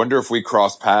 Wow, I wonder if we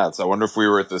crossed paths. I wonder if we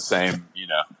were at the same,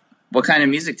 What kind of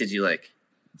music did you like?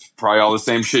 Probably all the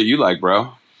same shit you like,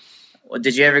 bro. Well,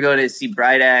 did you ever go to see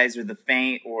Bright Eyes or The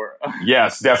Faint or?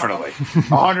 Yes, definitely.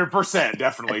 100%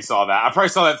 definitely saw that. I probably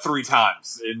saw that 3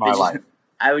 times in my life.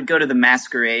 I would go to the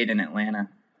Masquerade in Atlanta.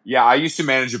 Yeah, I used to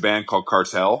manage a band called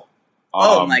Cartel.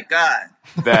 Oh my God.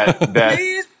 That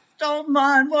Please don't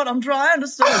mind what I'm trying to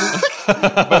say.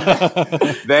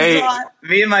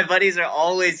 Me and my buddies are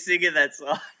always singing that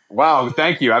song. Wow,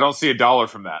 thank you. I don't see $1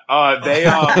 from that.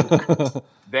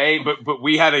 But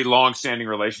we had a long-standing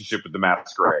relationship with the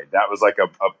Masquerade. That was like a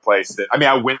place that, I mean,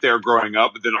 I went there growing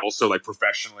up, but then also like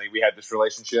professionally, we had this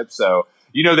relationship. So,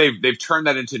 they've turned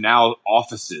that into now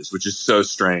offices, which is so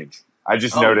strange. I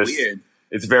just noticed weird.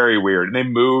 It's very weird. And they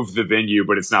moved the venue,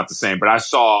 but it's not the same. But I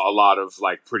saw a lot of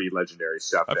like pretty legendary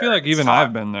stuff. I feel like even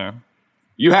I've been there.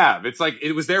 You have. It's like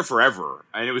it was there forever,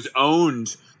 and it was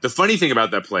owned. The funny thing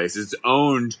about that place is it's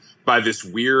owned by this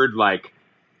weird like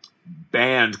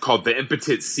band called the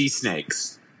Impotent Sea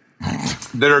Snakes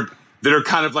that are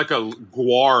kind of like a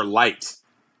Guar light.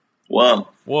 Whoa.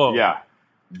 Yeah,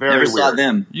 very Never weird. saw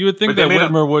them. You would think But that they made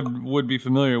Whitmer would be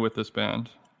familiar with this band.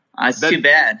 It's too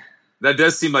bad. That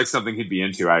does seem like something he'd be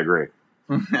into. I agree.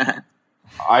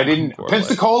 I didn't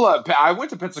Pensacola. I went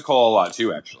to Pensacola a lot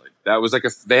too. Actually, that was like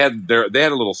they had a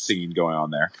little scene going on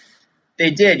there.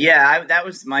 They did, yeah. That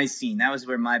was my scene. That was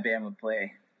where my band would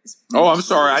play. Oh, I'm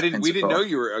sorry. We didn't know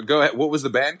you were. Go ahead. What was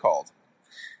the band called?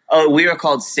 Oh, we were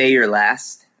called Say Your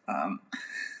Last.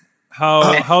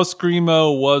 How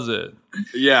screamo was it?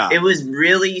 Yeah, it was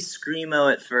really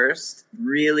screamo at first.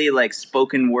 Really like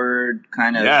spoken word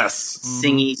kind of. Yes,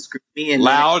 singy, screamy, and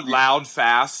loud,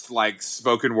 fast, like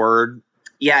spoken word.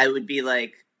 Yeah, it would be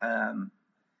like.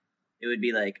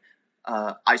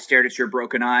 I stared at your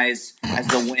broken eyes as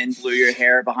the wind blew your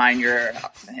hair behind your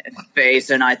face,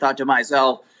 and I thought to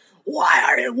myself, "Why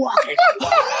are you walking?"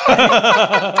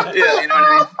 Yeah, you know what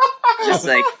I mean? Just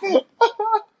like,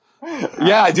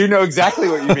 yeah, I do know exactly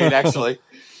what you mean. Actually,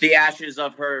 the ashes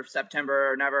of her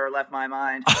September never left my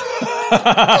mind.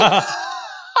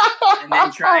 And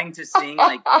then trying to sing,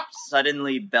 like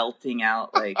suddenly belting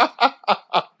out, like,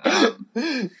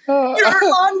 "You're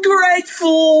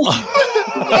ungrateful,"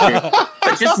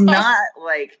 but just not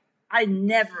like. I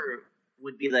never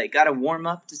would be like, gotta warm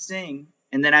up to sing,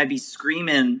 and then I'd be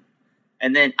screaming,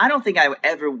 and then I don't think I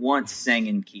ever once sang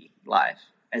in key live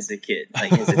as a kid,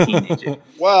 like as a teenager.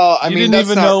 Well, I mean, didn't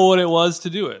even know what it was to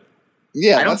do it.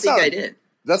 Yeah, I don't think I did.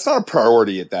 That's not a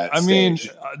priority at that stage. I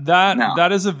mean,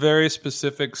 that is a very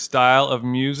specific style of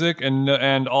music, and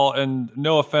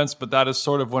no offense, but that is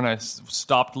sort of when I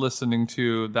stopped listening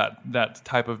to that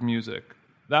type of music.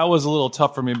 That was a little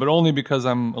tough for me, but only because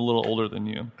I'm a little older than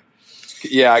you.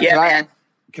 Yeah, man.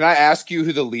 Can I ask you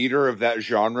who the leader of that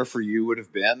genre for you would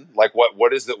have been? Like,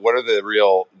 what are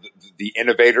the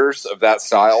innovators of that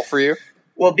style for you?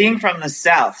 Well, being from the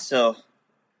South, so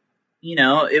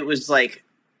it was like.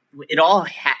 It all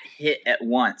hit at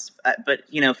once, but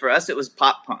for us it was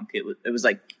pop punk. It was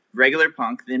like regular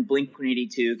punk. Then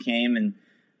Blink-182 came, and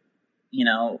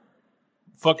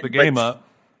fuck the game up.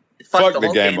 Fuck the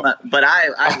whole game up. But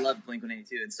I love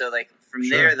Blink-182, and so like from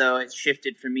there though, it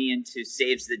shifted for me into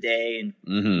Saves the Day and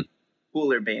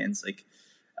cooler bands like,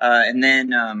 and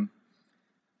then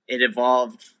it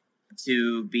evolved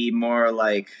to be more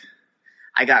like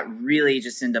I got really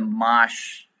just into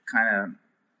mosh kind of.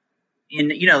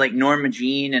 Like Norma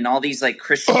Jean and all these like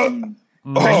Christian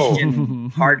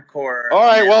hardcore. All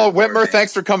right, well, Whitmer,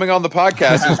 thanks for coming on the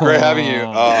podcast. It was great having you.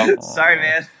 Sorry,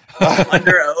 man.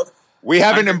 Under oath. We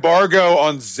have an embargo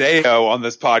on Zayo on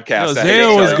this podcast. No,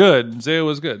 Zayo was good. Zayo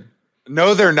was good.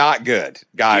 No, they're not good,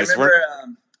 guys. Do you remember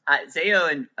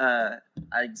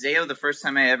Zayo? The first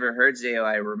time I ever heard Zayo,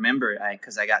 I remember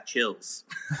because I got chills.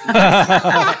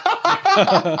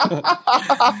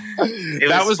 It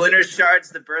was Splinter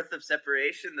Shards, The Birth of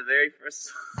Separation, the very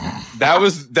first song. That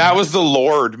was the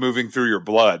Lord moving through your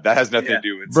blood. That has nothing to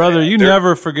do with brother. Zayo. You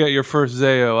never forget your first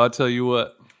Zayo. I'll tell you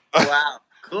what. Wow,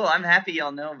 cool. I'm happy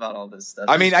y'all know about all this stuff.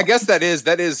 I mean, I guess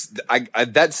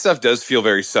that stuff does feel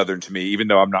very Southern to me, even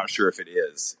though I'm not sure if it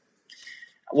is.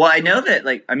 Well, I know that,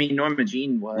 Norma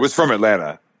Jean was from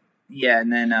Atlanta. Yeah,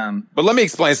 and then but let me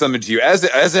explain something to you.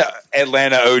 As an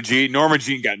Atlanta OG, Norma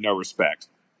Jean got no respect.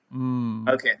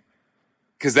 Okay.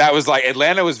 Because that was like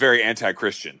Atlanta was very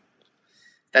anti-Christian.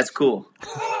 That's cool.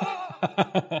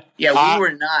 Yeah, we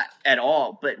were not at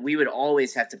all, but we would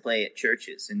always have to play at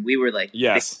churches, and we were like,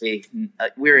 yes, we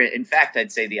were. In fact,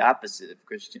 I'd say the opposite of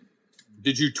Christian.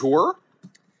 Did you tour?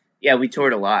 Yeah, we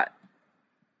toured a lot.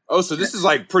 Oh, so this is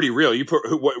like pretty real.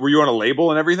 Were you on a label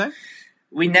and everything?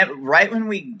 We never. Right when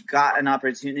we got an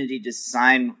opportunity to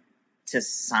sign to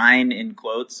sign in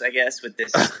quotes, I guess, with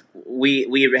this.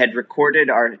 we had recorded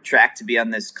our track to be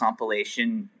on this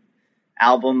compilation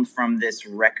album from this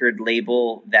record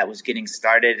label that was getting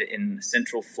started in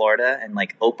Central Florida and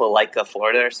like Opelika,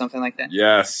 Florida or something like that.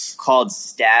 Yes. Called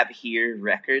Stab Here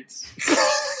Records.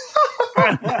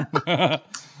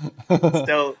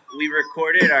 So we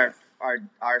recorded our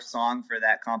song for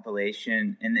that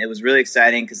compilation, and it was really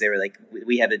exciting because they were like,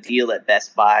 we have a deal at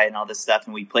Best Buy and all this stuff,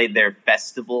 and we played their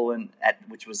festival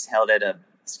which was held at a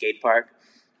skate park.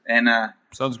 And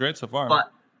sounds great so far.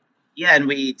 But yeah, and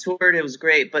we toured. It was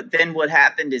great. But then what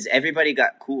happened is everybody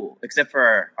got cool except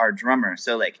for our drummer.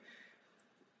 So like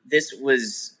this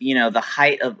was, the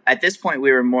height of, at this point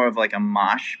we were more of like a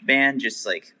mosh band, just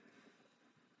like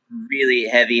really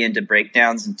heavy into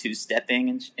breakdowns and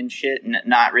two-stepping and shit, and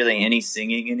not really any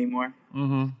singing anymore.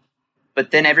 Mm-hmm.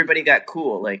 But then everybody got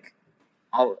cool, like,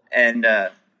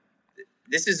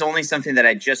 this is only something that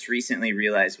I just recently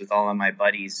realized with all of my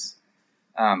buddies,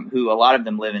 who a lot of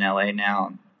them live in LA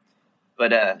now.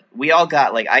 But we all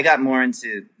got, like, I got more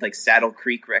into like Saddle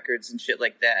Creek records and shit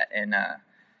like that, and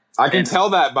I can tell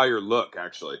that by your look,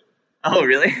 actually. Oh,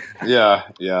 really? Yeah.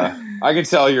 I can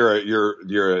tell you're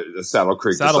a Saddle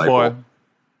Creek Saddle disciple. boy.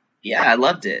 Yeah, I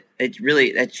loved it.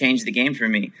 That changed the game for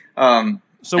me.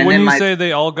 So when you say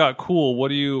they all got cool,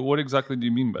 what exactly do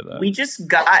you mean by that? We just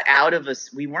got out of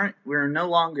us. We were no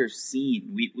longer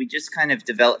seen. We just kind of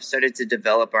started to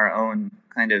develop our own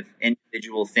kind of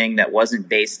individual thing that wasn't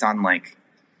based on like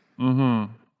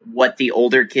what the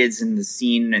older kids in the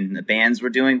scene and the bands were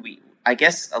doing. I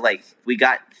guess like we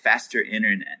got faster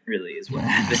internet, really, is what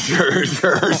happened. Sure.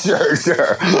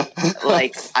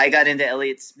 Like I got into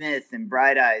Elliott Smith and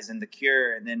Bright Eyes and The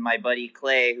Cure, and then my buddy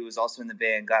Clay, who was also in the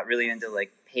band, got really into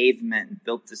like Pavement and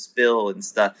Built to Spill and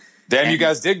stuff. Damn, you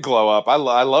guys did glow up. I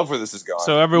love where this is going.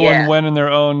 So everyone went in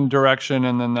their own direction,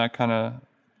 and then that kind of...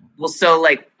 Well, so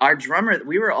like our drummer,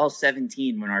 we were all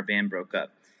 17 when our band broke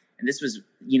up. And this was,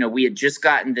 we had just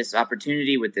gotten this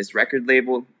opportunity with this record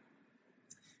label.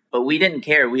 But we didn't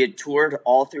care. We had toured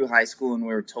all through high school, and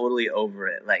we were totally over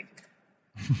it. Like,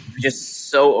 just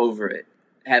so over it.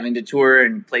 Having to tour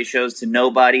and play shows to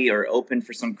nobody or open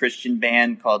for some Christian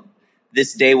band called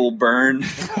This Day Will Burn. Which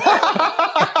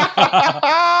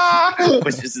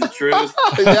is the truth.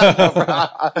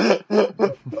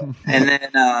 And then...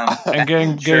 and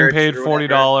getting paid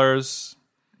 $40.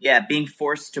 Yeah, being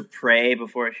forced to pray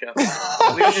before a show.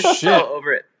 We were just so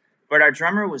over it. But our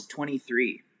drummer was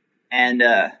 23. And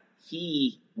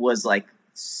he was like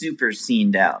super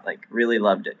scened out, like really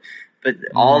loved it. But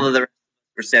all of the rest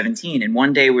were 17. And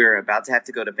one day we were about to have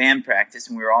to go to band practice,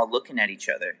 and we were all looking at each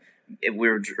other. We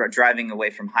were driving away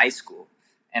from high school,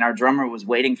 and our drummer was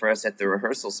waiting for us at the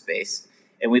rehearsal space.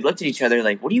 And we looked at each other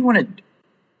like, what do you want to do?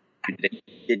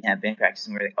 We didn't have band practice.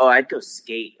 And we were like, oh, I'd go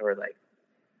skate, or like,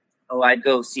 oh, I'd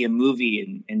go see a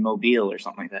movie in Mobile or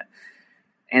something like that.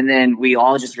 And then we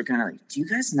all just were kind of like, do you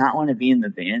guys not want to be in the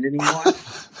band anymore?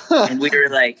 And we were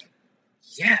like,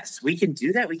 yes, we can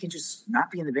do that. We can just not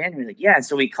be in the band. And we're like, yeah. And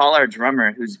so we call our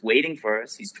drummer who's waiting for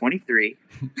us. He's 23.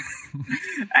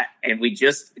 And we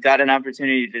just got an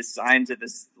opportunity to sign to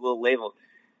this little label.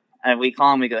 And we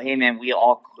call him, we go, hey man, we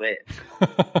all quit.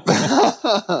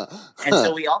 And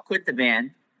so we all quit the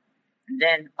band. And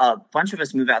then a bunch of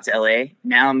us move out to LA.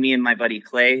 Now me and my buddy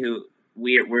Clay, who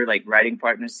we're like writing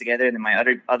partners together. And then my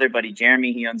other buddy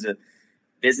Jeremy, he owns a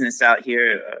business out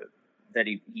here that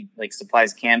he like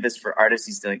supplies canvas for artists.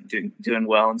 He's like doing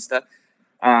well and stuff.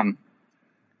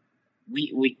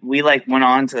 We like went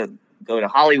on to go to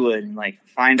Hollywood and like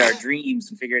find our dreams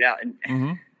and figure it out.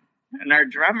 And and our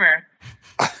drummer,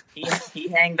 he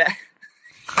hang back.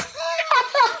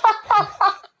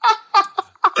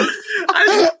 I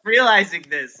was realizing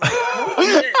this. Like,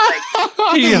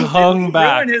 he hung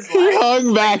back. He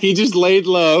hung back. He just laid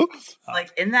low.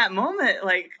 Like in that moment,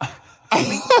 like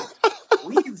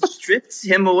we stripped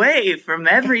him away from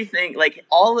everything. Like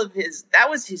all of that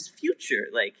was his future.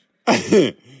 Like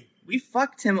we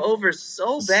fucked him over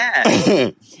so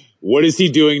bad. What is he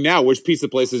doing now? Which pizza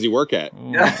place does he work at?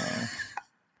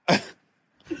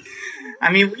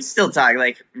 I mean, we still talk.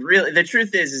 Like, really, the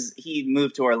truth is he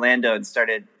moved to Orlando and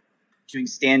started doing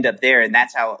stand-up there, and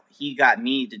that's how he got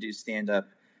me to do stand-up.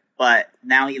 But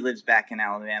now he lives back in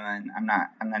Alabama, and I'm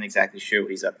not exactly sure what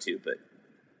he's up to, but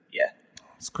yeah.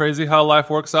 It's crazy how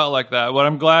life works out like that. But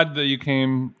I'm glad that you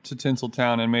came to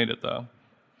Tinseltown and made it, though.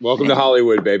 Welcome to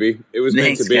Hollywood, baby. It was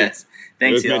meant to be. Guys.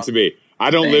 Thanks, it was meant to be.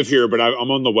 I don't live here, but I'm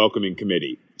on the welcoming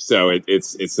committee, so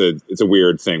it's a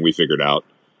weird thing we figured out.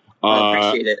 I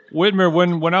appreciate it. Whitmer,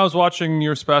 when I was watching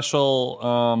your special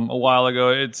a while ago,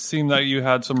 it seemed that you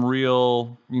had some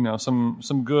real,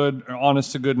 some good,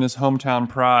 honest to goodness hometown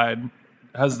pride.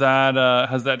 Has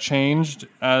that changed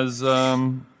as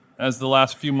the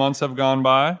last few months have gone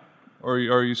by, or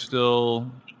are you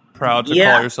still proud to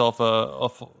call yourself a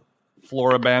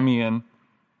Floribamian?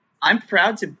 I'm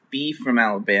proud to be from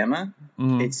Alabama.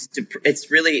 Mm-hmm.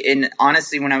 It's really, and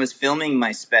honestly, when I was filming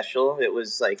my special, it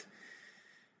was like,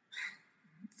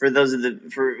 for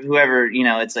whoever,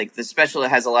 it's like the special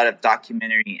has a lot of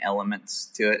documentary elements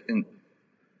to it, and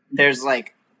there's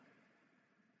like,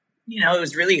 it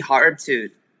was really hard to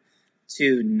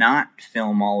not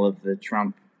film all of the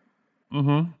Trump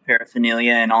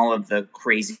paraphernalia and all of the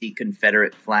crazy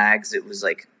Confederate flags. It was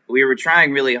like we were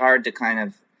trying really hard to kind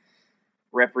of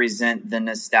represent the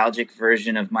nostalgic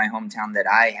version of my hometown that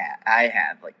I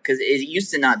have, like, because it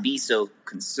used to not be so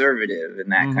conservative in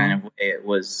that kind of way. It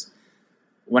was,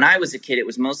 when I was a kid, it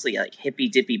was mostly like hippy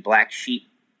dippy black sheep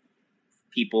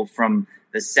people from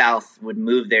the South would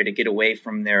move there to get away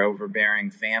from their overbearing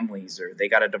families, or they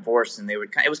got a divorce and it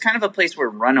was kind of a place where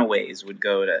runaways would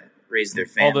go to raise their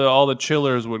family. All the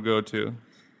chillers would go to.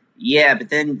 Yeah, but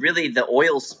then really the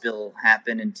oil spill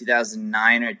happened in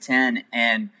 2009 or 10,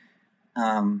 and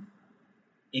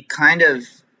it kind of,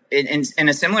 in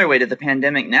a similar way to the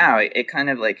pandemic now, it kind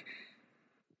of like,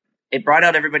 it brought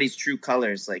out everybody's true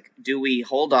colors. Like, do we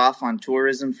hold off on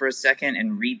tourism for a second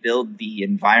and rebuild the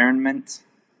environment?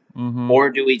 Or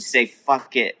do we say,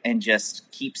 fuck it, and just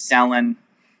keep selling,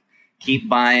 keep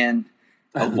buying,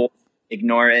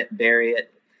 ignore it, bury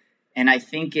it? And I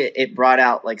think it brought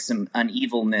out like some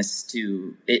unevilness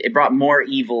it brought more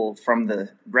evil from the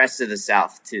rest of the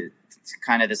South to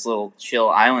kind of this little chill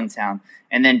island town.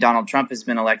 And then Donald Trump has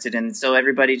been elected, and so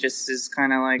everybody just is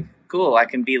kind of like, cool, I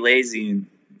can be lazy and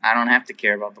I don't have to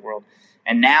care about the world.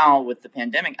 And now with the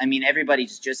pandemic, I mean,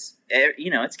 everybody's just,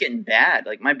 it's getting bad.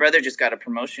 Like, my brother just got a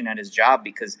promotion at his job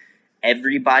because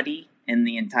everybody in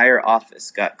the entire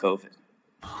office got COVID.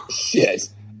 Shit.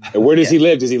 And where does he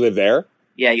live? Does he live there?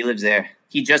 Yeah, he lives there.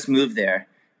 He just moved there,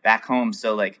 back home.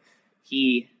 So, like,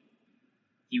 he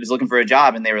was looking for a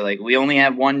job, and they were like, we only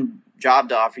have one job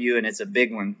to offer you, and it's a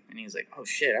big one. And he was like, oh,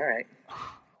 shit, all right.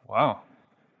 Wow.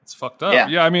 It's fucked up.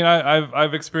 Yeah, I mean,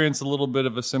 I've experienced a little bit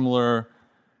of a similar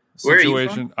situation. Where are you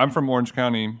from? I'm from Orange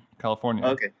County, California.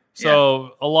 Okay.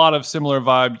 So a lot of similar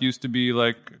vibe used to be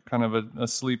like kind of a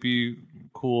sleepy,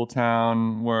 cool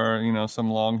town where,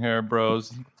 some long hair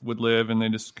bros would live and they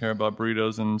just care about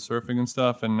burritos and surfing and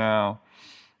stuff. And now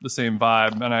the same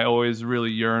vibe. And I always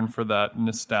really yearn for that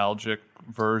nostalgic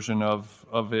version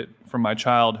of it from my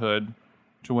childhood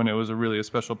to when it was really a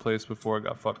special place before it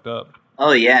got fucked up.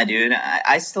 Oh, yeah, dude.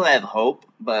 I still have hope,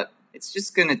 but it's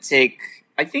just going to take...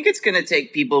 I think it's going to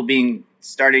take people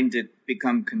starting to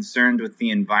become concerned with the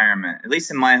environment, at least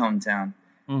in my hometown.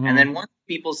 And then once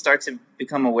people start to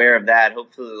become aware of that,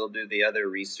 hopefully they'll do the other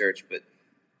research. But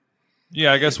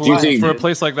yeah, I guess for a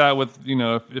place like that with,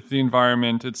 if the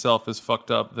environment itself is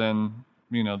fucked up, then,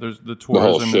 there's the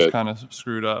tourism is kind of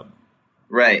screwed up.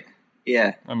 Right.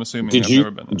 Yeah. I'm assuming I've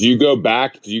never been there. Do you go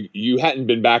back? You hadn't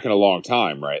been back in a long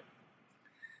time, right?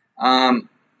 I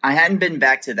hadn't been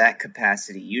back to that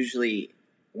capacity. Usually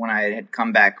when I had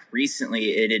come back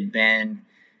recently, it had been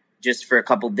just for a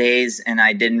couple days, and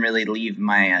I didn't really leave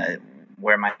my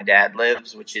where my dad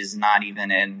lives, which is not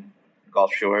even in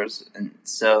Gulf Shores. And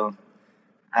so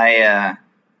that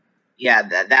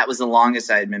was the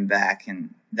longest I had been back,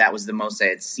 and that was the most I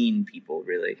had seen people,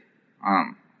 really.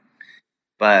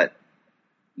 But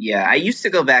yeah, I used to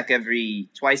go back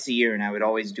twice a year, and I would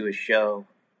always do a show.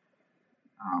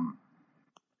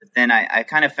 But then I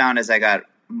kind of found as I got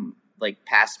like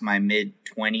past my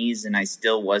mid-20s and I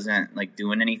still wasn't like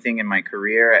doing anything in my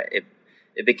career,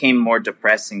 it became more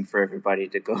depressing for everybody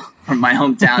to go from my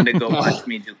hometown to go watch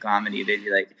me do comedy. They'd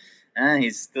be like,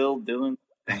 he's still doing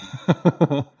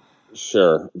things.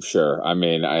 Sure. I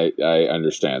mean, I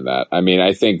understand that. I mean,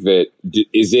 I think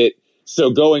that so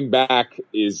going back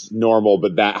is normal,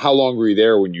 but how long were you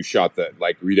there when you shot that?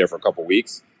 Like, were you there for a couple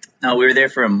weeks? No, we were there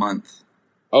for a month.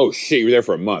 Oh shit, you were there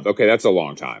for a month. Okay, that's a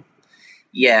long time.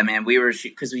 Yeah, man, we were,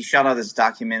 because we shot all this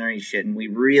documentary shit, and we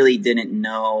really didn't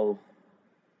know.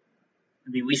 I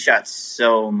mean, we shot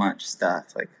so much stuff.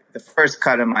 Like, the first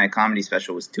cut of my comedy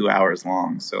special was 2 hours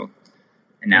long,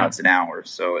 and now it's an hour.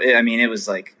 So, it was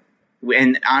like,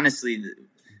 and honestly,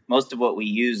 most of what we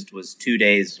used was 2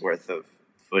 days worth of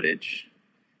footage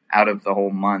out of the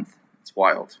whole month. It's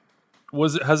wild.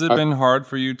 Has it been hard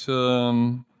for you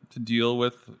to deal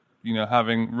with,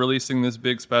 releasing this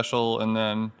big special and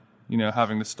then,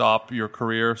 having to stop your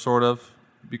career sort of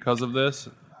because of this?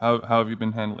 How have you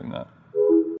been handling that?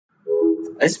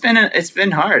 It's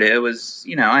been hard. It was,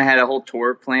 I had a whole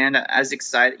tour planned. I was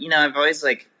excited. I've always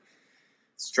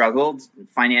struggled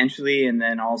financially, and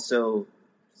then also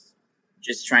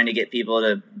just trying to get people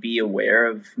to be aware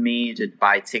of me, to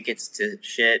buy tickets to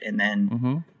shit. And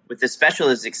then with the special,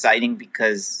 it's exciting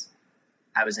because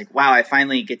I was like, wow, I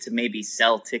finally get to maybe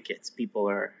sell tickets. People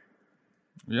are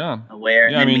aware.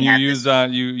 Yeah, I mean, you use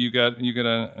that. You get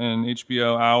an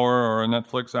HBO hour or a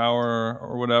Netflix hour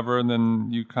or whatever, and then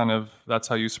you that's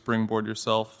how you springboard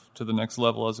yourself to the next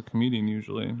level as a comedian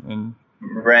usually. And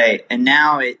right, and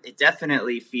now it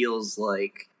definitely feels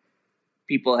like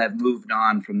people have moved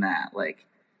on from that. Like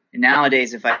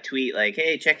nowadays, if I tweet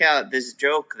 "Hey, check out this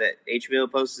joke that HBO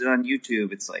posted on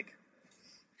YouTube," it's like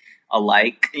a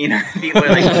like. People are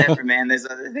like, "Whatever, man. There's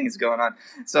other things going on."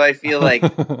 So I feel like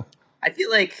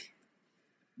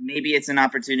maybe it's an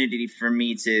opportunity for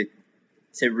me to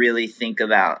really think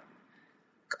about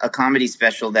a comedy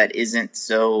special that isn't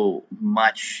so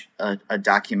much a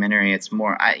documentary. It's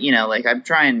more, I'm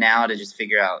trying now to just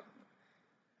figure out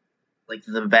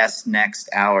the best next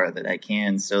hour that I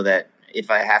can, so that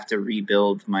if I have to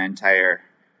rebuild my entire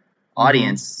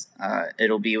audience,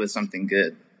 it'll be with something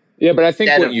good. Yeah, but I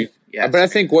think I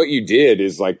think what you did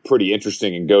is pretty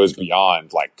interesting and goes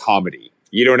beyond comedy.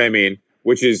 You know what I mean?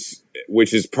 Which is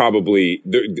probably,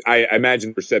 I imagine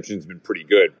the reception's been pretty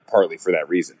good, partly for that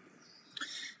reason.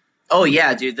 Oh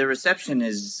yeah, dude, the reception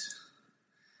is.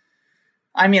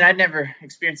 I mean, I'd never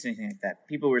experienced anything like that.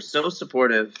 People were so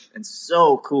supportive and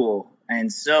so cool,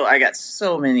 and I got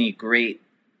so many great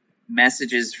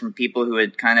messages from people who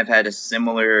had kind of had a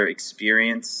similar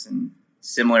experience and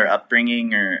similar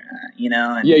upbringing, or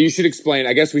And, yeah, you should explain.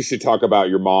 I guess we should talk about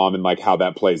your mom and how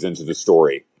that plays into the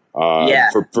story.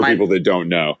 For people that don't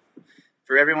know.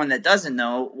 For everyone that doesn't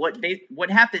know, what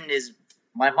happened is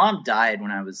my mom died when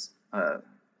I was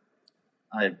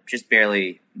just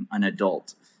barely an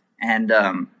adult,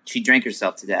 and she drank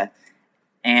herself to death.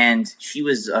 And she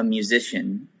was a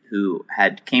musician who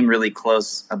came really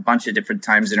close a bunch of different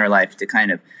times in her life to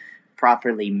kind of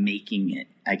properly making it,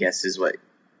 I guess is what,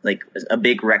 a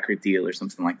big record deal or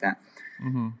something like that.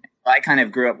 Mm-hmm. I kind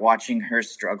of grew up watching her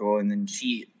struggle, and then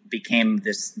she became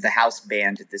the house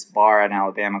band at this bar in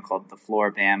Alabama called the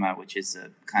Floor Bama, which is a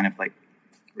kind of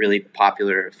really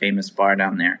popular, famous bar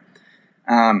down there.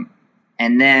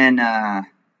 And then,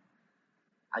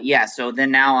 so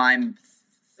then now I'm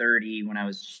 30 when I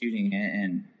was shooting it,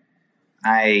 and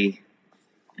I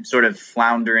am sort of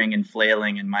floundering and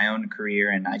flailing in my own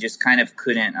career, and I just kind of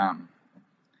couldn't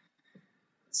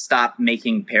stop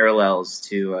making parallels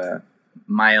to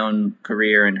my own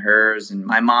career and hers. And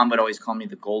my mom would always call me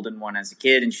the golden one as a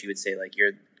kid, and she would say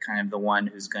you're kind of the one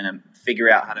who's going to figure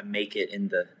out how to make it in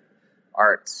the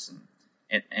arts.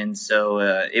 And so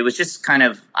it was just kind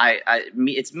of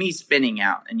it's me spinning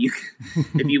out. And you,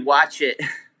 if you watch it,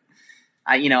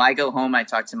 I go home, I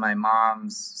talk to my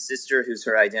mom's sister, who's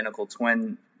her identical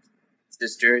twin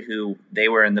sister, who they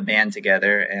were in the band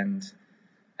together, and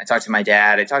I talked to my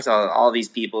dad. I talked to all these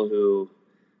people who,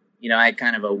 I had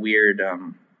kind of a weird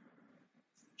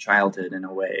childhood in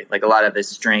a way, a lot of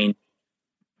estranged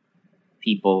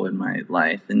people in my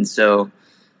life. And so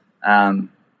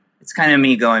it's kind of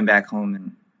me going back home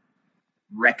and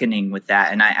reckoning with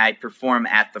that. And I perform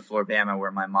at the Floor Bama,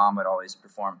 where my mom would always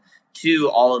perform, to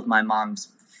all of my mom's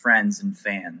friends and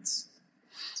fans.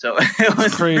 So it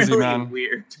was crazy, really man.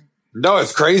 Weird. No,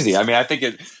 it's crazy. I mean, I think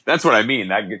that's what I mean.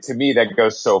 To me, that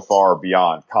goes so far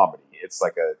beyond comedy. It's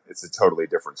it's a totally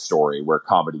different story, where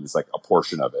comedy is a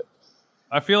portion of it.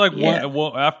 I feel like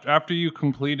after you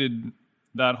completed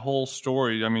that whole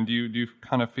story, I mean, do you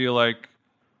kind of feel like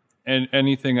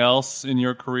anything else in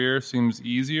your career seems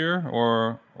easier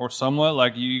or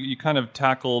somewhat you kind of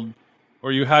tackled,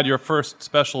 or you had your first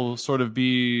special sort of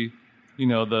be,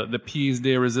 the piece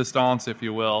de resistance, if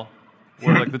you will,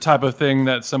 or the type of thing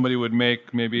that somebody would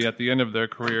make maybe at the end of their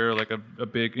career, a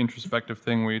big introspective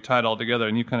thing where you tie it all together,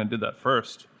 and you kind of did that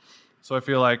first. So I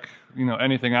feel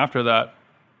anything after that,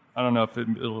 I don't know if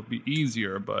it'll be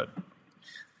easier, but.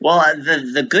 Well,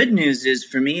 the good news is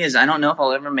for me is I don't know if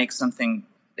I'll ever make something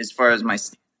as far as my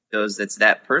stand goes that's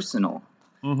that personal.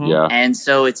 Mm-hmm. Yeah. And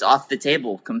so it's off the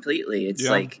table completely. It's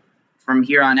from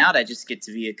here on out, I just get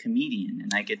to be a comedian,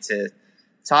 and I get to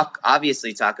talk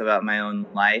about my own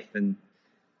life and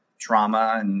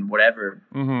trauma and whatever.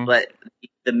 Mm-hmm. But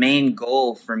the main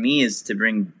goal for me is to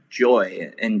bring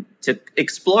joy and to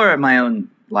explore my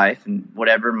own life and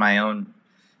whatever my own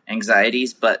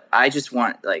anxieties. But I just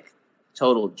want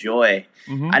total joy.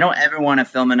 I don't ever want to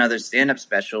film another stand-up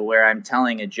special where I'm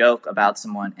telling a joke about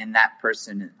someone and that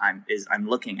person I'm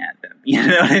looking at them. You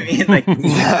know what I mean? Like,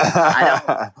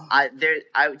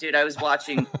 I was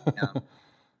watching. I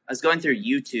was going through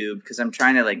YouTube because I'm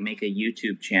trying to like make a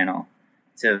YouTube channel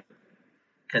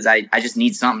because I just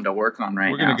need something to work on right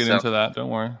now. We're gonna get into that. Don't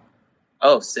worry.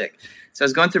 Oh, sick. So I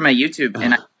was going through my YouTube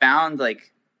and I found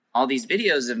like all these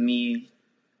videos of me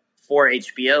for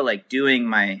HBO, like doing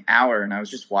my hour, and I was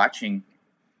just watching,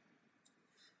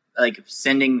 like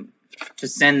send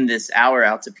this hour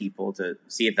out to people to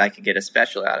see if I could get a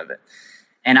special out of it.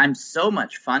 And I'm so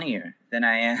much funnier than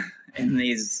I am in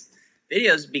these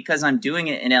videos because I'm doing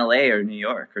it in LA or New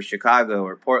York or Chicago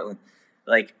or Portland,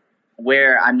 like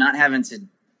where I'm not having to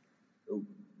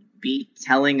be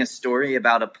telling a story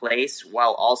about a place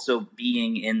while also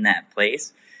being in that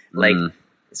place. Like,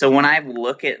 so when I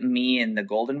look at me in the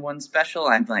Golden One special,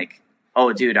 I'm like,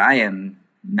 oh dude, I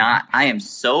am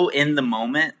so in the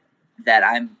moment that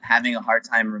I'm having a hard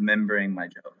time remembering my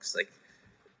jokes. Like,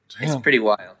 It's pretty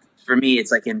wild. For me,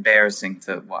 it's like embarrassing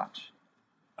to watch.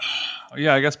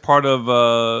 Yeah, I guess part of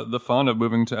the fun of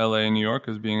moving to LA and New York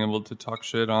is being able to talk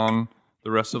shit on the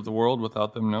rest of the world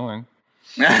without them knowing.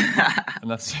 And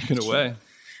that's taken away.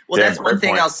 Well, that's one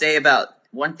thing I'll say about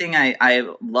one thing I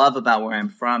love about where I'm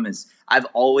from is I've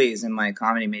always in my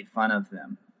comedy made fun of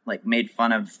them, like made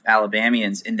fun of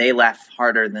Alabamians, and they laugh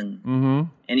harder than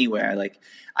anywhere. Like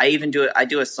I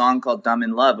do a song called "Dumb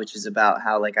in Love," which is about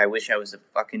how like I wish I was a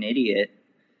fucking idiot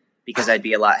because I'd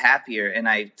be a lot happier, and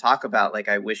I talk about like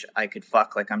I wish I could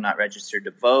fuck like I'm not registered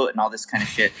to vote and all this kind of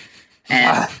shit,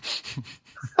 and.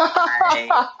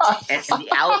 And the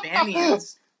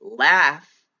Alabamians laugh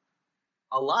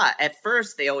a lot. At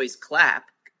first, they always clap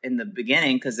in the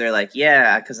beginning because they're like,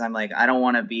 yeah, because I'm like, I don't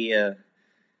want to be a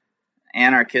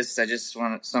anarchist. I just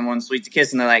want someone sweet to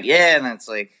kiss. And they're like, yeah. And it's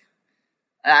like,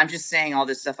 I'm just saying all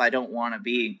this stuff I don't want to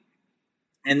be.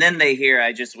 And then they hear,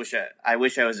 I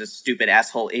wish I was a stupid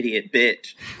asshole idiot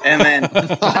bitch. And then they're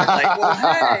like, well,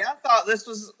 hey, I thought this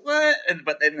was what?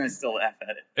 But then they still laugh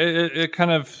at it. It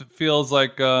kind of feels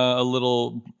like a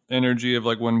little energy of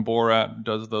like when Borat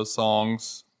does those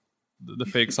songs, the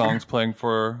fake songs playing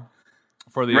for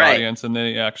the audience, and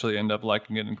they actually end up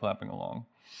liking it and clapping along.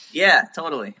 Yeah,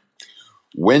 totally.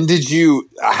 When did you,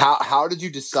 how did you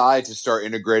decide to start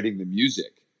integrating the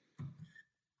music?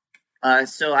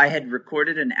 So I had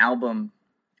recorded an album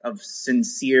of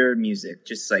sincere music,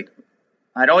 just like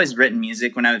I'd always written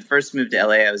music. When I first moved to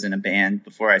LA, I was in a band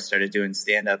before I started doing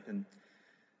stand-up.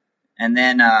 And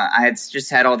then I had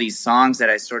just had all these songs that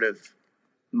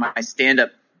my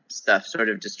stand-up stuff sort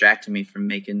of distracted me from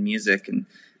making music. And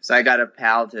so I got a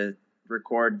pal to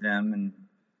record them, and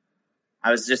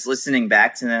I was just listening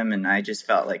back to them, and I just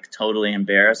felt like totally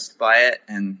embarrassed by it.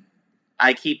 And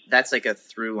that's like a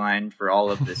through line for all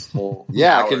of this whole.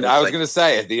 I was going to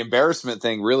say the embarrassment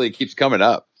thing really keeps coming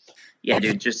up. Yeah,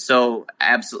 dude, just so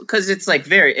absolute. Cause it's like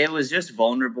it was just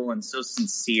vulnerable and so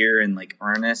sincere and like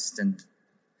earnest. And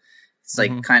it's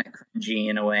like kind of cringy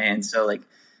in a way. And so like,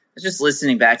 I was just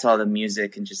listening back to all the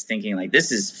music and just thinking like,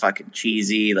 this is fucking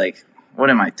cheesy. Like,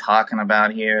 what am I talking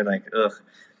about here? Like, ugh.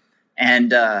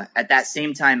 And, at that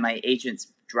same time, my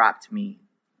agents dropped me.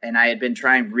 And I had been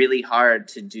trying really hard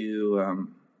to do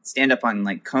stand up on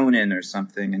like Conan or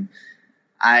something.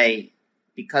 And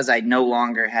because I no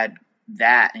longer had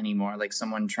that anymore, like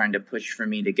someone trying to push for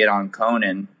me to get on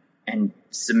Conan and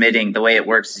submitting, the way it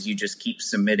works is you just keep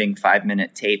submitting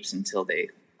 5-minute tapes until they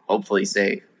hopefully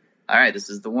say, all right,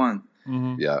 this is the one.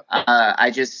 Mm-hmm. Yeah.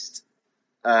 I just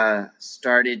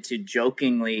started to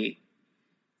jokingly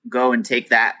go and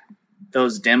take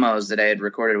those demos that I had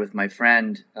recorded with my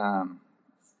friend,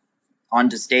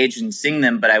 onto stage and sing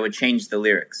them, but I would change the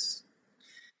lyrics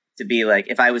to be like,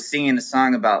 if I was singing a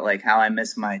song about like how I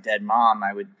miss my dead mom,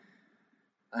 I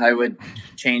would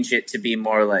change it to be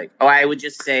more like, I would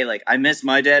just say like, I miss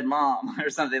my dead mom or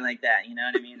something like that. You know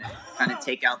what I mean? And kind of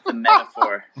take out the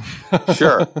metaphor.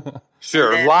 Sure.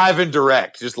 Then, live and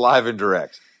direct.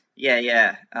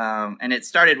 Yeah. And it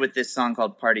started with this song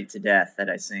called Party to Death that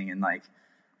I sing,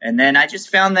 and then I just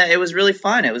found that it was really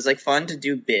fun. It was like fun to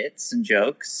do bits and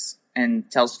jokes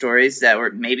and tell stories that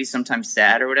were maybe sometimes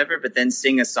sad or whatever, but then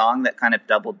sing a song that kind of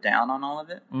doubled down on all of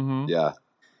it. Mm-hmm. Yeah.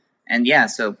 And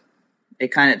so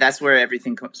that's where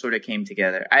everything sort of came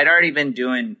together. I'd already been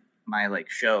doing my like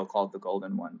show called The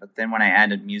Golden One, but then when I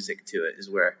added music to it is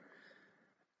where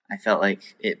I felt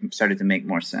like it started to make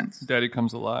more sense. Daddy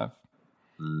Comes Alive.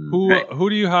 Who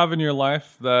do you have in your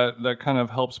life that kind of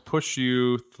helps push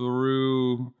you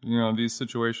through, these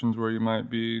situations where you might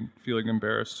be feeling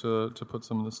embarrassed to put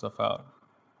some of this stuff out?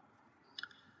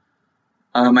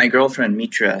 My girlfriend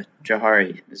Mitra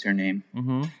Jahari is her name.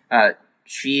 Mm-hmm.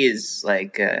 She is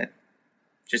like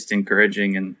just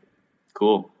encouraging and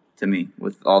cool to me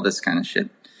with all this kind of shit.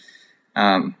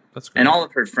 That's great. And all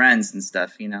of her friends and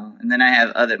stuff, you know. And then I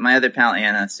have my other pal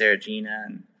Anna, Sarah Gina,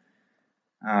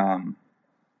 and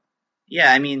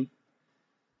yeah, I mean,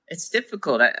 it's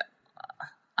difficult.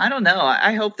 I don't know.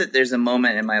 I hope that there's a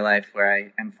moment in my life where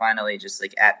I am finally just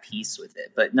like at peace with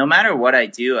it. But no matter what I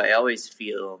do, I always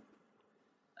feel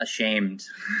ashamed.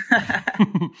 I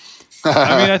mean,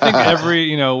 I think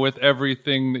with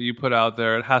everything that you put out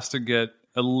there, it has to get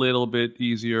a little bit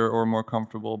easier or more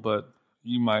comfortable, but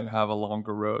you might have a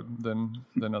longer road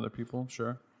than other people.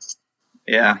 Sure.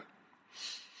 Yeah.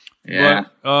 Yeah.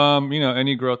 But,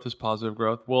 any growth is positive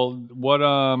growth. Well, what,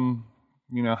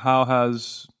 how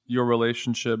has your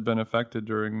relationship been affected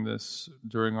during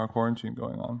our quarantine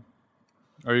going on?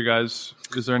 Is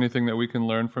there anything that we can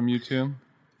learn from you two?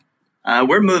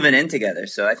 We're moving in together,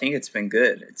 so I think it's been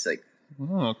good. It's like,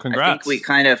 oh, congrats. I think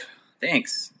we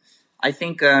thanks. I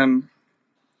think,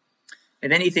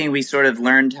 if anything, we sort of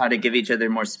learned how to give each other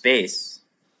more space.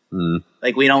 Mm.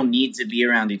 Like, we don't need to be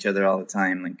around each other all the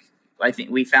time. Like, I think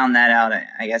we found that out,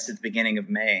 I guess, at the beginning of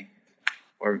May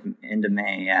or into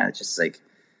May. Yeah, it's just like.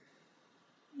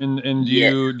 And do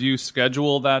you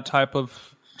schedule that type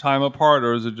of time apart,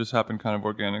 or does it just happen kind of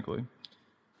organically?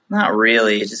 Not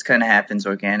really. It just kind of happens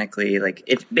organically. Like,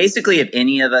 if either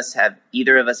of us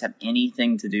have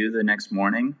anything to do the next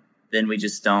morning, then we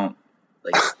just don't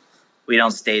we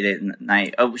don't stay the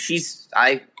night. Oh,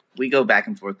 we go back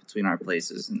and forth between our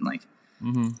places and like,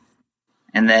 mm-hmm.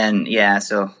 And then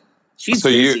so she's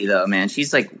busy though, man.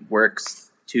 She's like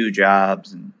works 2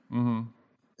 jobs and. Mm-hmm.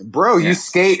 Bro, you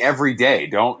skate every day.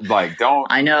 Don't.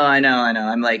 I know.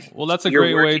 I'm like, well, that's a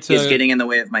great way to. Is getting in the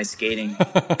way of my skating.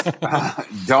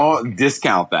 Don't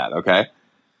discount that, okay?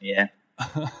 Yeah.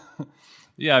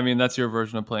 Yeah, I mean that's your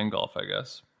version of playing golf, I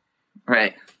guess.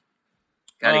 Right.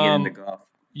 Got to get into golf.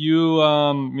 You,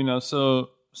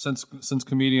 so since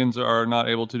comedians are not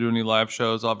able to do any live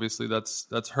shows, obviously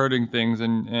that's hurting things,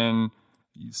 and.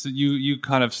 So you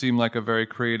kind of seem like a very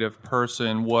creative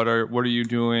person. What are you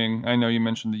doing? I know you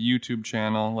mentioned the YouTube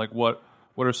channel. Like what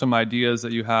are some ideas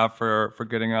that you have for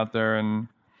getting out there and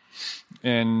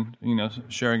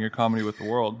sharing your comedy with the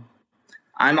world?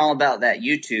 I'm all about that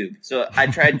YouTube. So I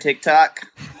tried TikTok.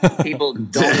 People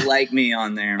don't like me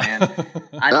on there, man.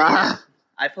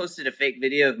 I posted a fake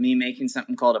video of me making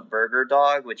something called a burger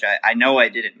dog, which I know I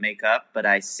didn't make up, but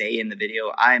I say in the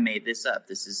video, I made this up.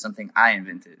 This is something I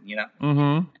invented, you know?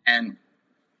 Mm-hmm. And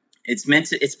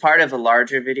it's part of a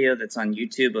larger video that's on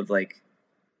YouTube of like,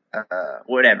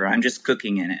 whatever. I'm just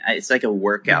cooking in it. It's like a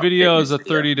workout. The video is a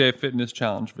 30-day fitness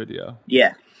challenge video.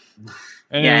 Yeah.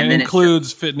 And it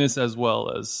includes fitness as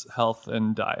well as health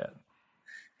and diet.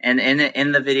 And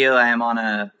in the video, I am on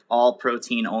a all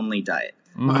protein only diet.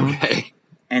 Mm-hmm. Okay.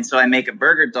 And so I make a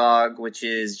burger dog, which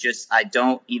is just, I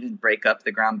don't even break up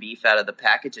the ground beef out of the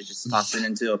package. I just toss it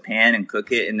into a pan and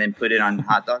cook it and then put it on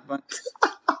hot dog buns.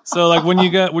 So like when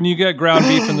you get ground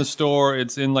beef in the store,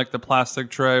 it's in like the plastic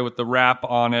tray with the wrap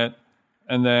on it.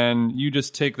 And then you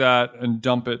just take that and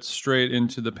dump it straight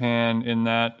into the pan in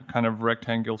that kind of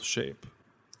rectangle shape.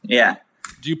 Yeah.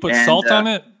 Do you put salt on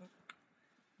it?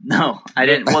 No, I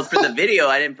didn't. Well, for the video,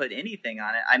 I didn't put anything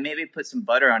on it. I maybe put some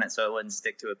butter on it so it wouldn't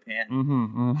stick to a pan.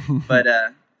 Mm-hmm, mm-hmm. But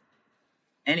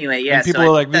anyway, yeah. And people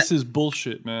are like, "This is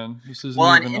bullshit, man. This isn't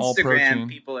even all protein." Well, on Instagram,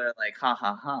 people are like, "Ha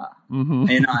ha ha," mm-hmm.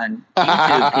 and on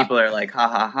YouTube, people are like, "Ha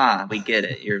ha ha." We get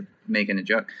it. You're making a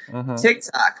joke. Uh-huh.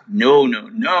 TikTok, no.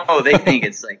 They think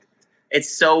it's like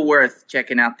it's so worth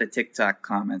checking out the TikTok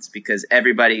comments because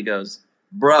everybody goes,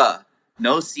 "Bruh.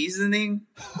 No seasoning?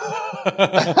 Bruh,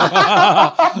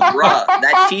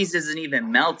 that cheese isn't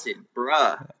even melted.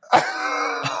 Bruh.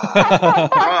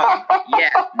 Bruh.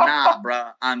 Yeah, nah,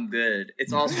 bruh. I'm good.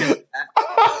 It's all shit like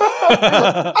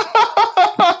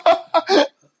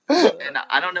that. And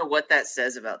I don't know what that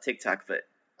says about TikTok, but...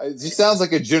 It just sounds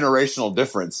like a generational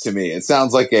difference to me. It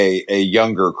sounds like a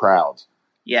younger crowd.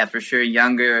 Yeah, for sure.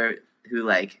 Younger who,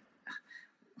 like...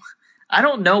 I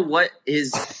don't know what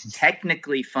is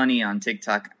technically funny on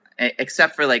TikTok,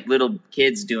 except for like little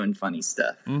kids doing funny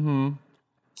stuff. Mm-hmm.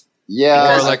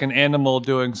 Yeah, or like an animal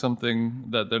doing something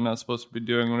that they're not supposed to be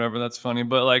doing, whatever. That's funny,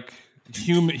 but like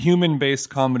human-based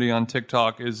comedy on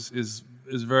TikTok is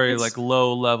very like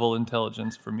low level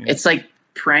intelligence for me. It's like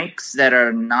pranks that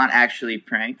are not actually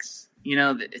pranks. You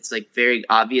know, it's like very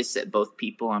obvious that both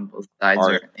people on both sides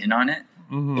are in on it.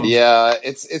 Mm-hmm. Yeah,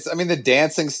 it's. I mean, the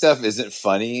dancing stuff isn't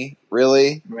funny,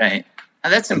 really. Right.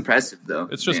 That's impressive, though.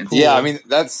 It's just cool. Yeah, I mean,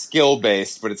 that's skill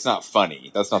based, but it's not funny.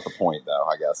 That's not the point, though.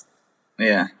 I guess.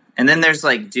 Yeah. And then there's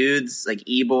like dudes, like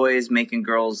e-boys making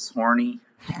girls horny.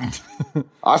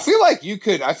 I feel like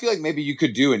maybe you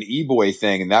could do an e-boy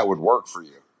thing and that would work for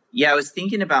you. Yeah, I was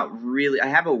thinking about I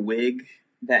have a wig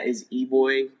that is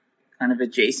e-boy kind of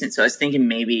adjacent. So I was thinking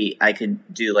maybe I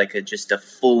could do like just a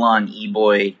full-on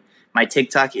e-boy. My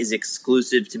TikTok is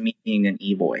exclusive to me being an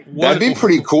e-boy. That'd be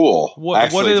pretty cool.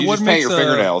 Actually, if you just paint your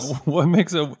fingernails. What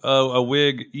makes a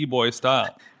wig e-boy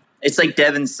style? It's like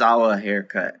Devin Sawa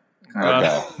haircut.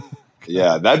 Okay.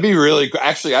 Yeah, that'd be really cool.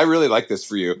 Actually, I really like this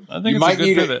for you. I think it's a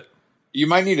good pivot. You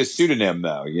might need a pseudonym,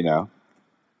 though, you know?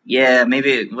 Yeah,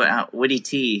 maybe Woody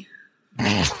T.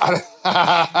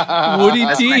 Woody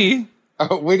T?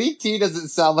 Woody T doesn't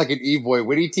sound like an e-boy.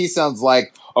 Woody T sounds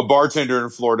like a bartender in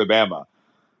Florida, Bama.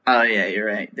 Oh, yeah, you're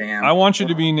right. Damn. I want you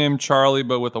to be named Charlie,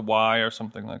 but with a Y or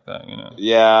something like that, you know?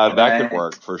 Yeah, that could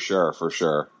work for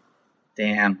sure,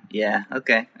 Damn. Yeah.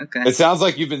 Okay. It sounds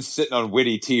like you've been sitting on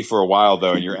Witty T for a while,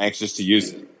 though, and you're anxious to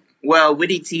use it. Well,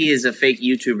 Witty T is a fake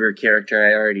YouTuber character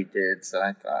I already did, so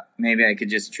I thought maybe I could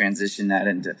just transition that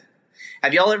into...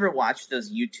 Have y'all ever watched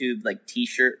those YouTube, like,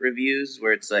 T-shirt reviews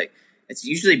where it's like, it's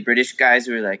usually British guys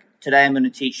who are like, today I'm going to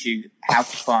teach you how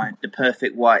to find the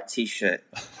perfect white T-shirt.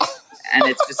 And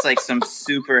it's just like some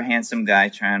super handsome guy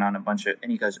trying on a bunch of,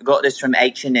 and he goes, I got this from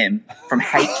H&M. From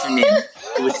H&M.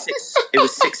 It was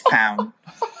 £6.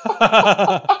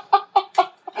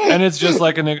 And it's just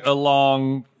like a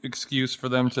long excuse for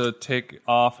them to take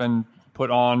off and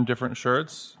put on different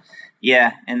shirts.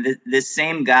 Yeah, and this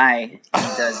same guy, he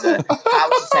does how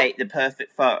to take the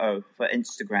perfect photo for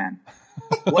Instagram.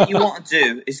 What you want to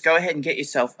do is go ahead and get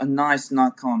yourself a nice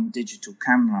Nikon digital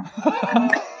camera.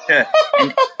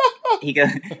 And he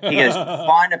goes,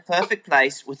 find a perfect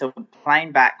place with a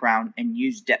plain background and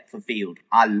use depth of field.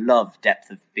 I love depth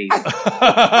of field.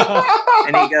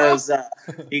 And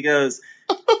he goes,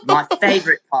 my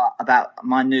favorite part about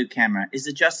my new camera is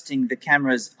adjusting the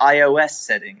camera's iOS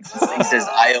settings. He says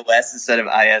iOS instead of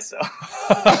ISO.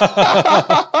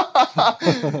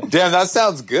 Damn, that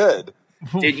sounds good.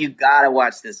 Dude, you gotta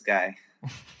watch this guy.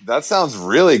 That sounds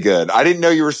really good. I didn't know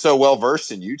you were so well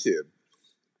versed in YouTube.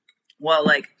 Well,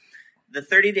 like, the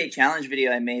 30-day challenge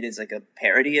video I made is like a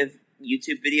parody of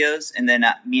YouTube videos. And then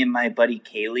me and my buddy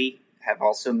Kaylee have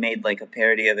also made like a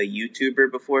parody of a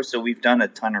YouTuber before. So we've done a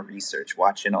ton of research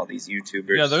watching all these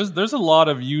YouTubers. Yeah, there's a lot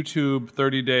of YouTube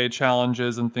 30-day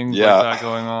challenges and things like that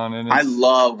going on. And I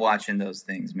love watching those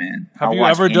things, man. Have you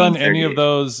ever done any of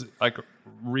those, like,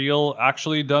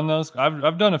 actually done those?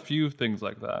 I've done a few things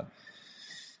like that.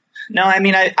 No, I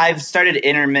mean, I've started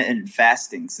intermittent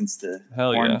fasting since the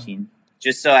quarantine.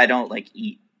 Just so I don't, like,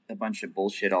 eat a bunch of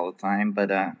bullshit all the time.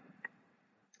 But,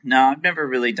 no, I've never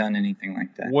really done anything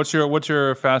like that. What's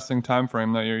your fasting time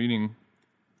frame that you're eating?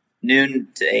 Noon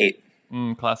to 8.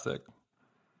 Classic.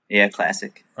 Yeah,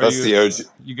 classic. That's the OG.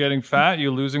 You getting fat?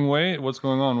 You losing weight? What's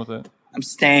going on with it? I'm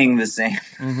staying the same.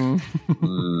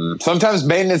 Mm-hmm. Sometimes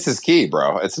maintenance is key,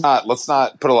 bro. Let's not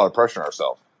put a lot of pressure on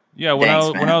ourselves. Yeah, when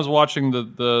I was watching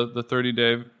the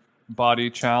 30-day body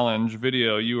challenge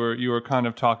video, you were kind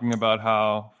of talking about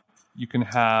how you can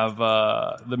have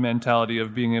the mentality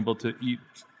of being able to eat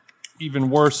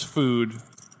even worse food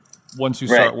once you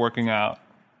start working out,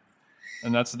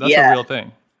 and that's a real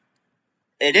thing.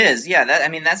 It is, yeah.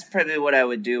 That's probably what I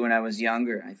would do when I was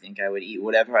younger. I think I would eat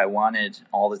whatever I wanted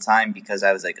all the time because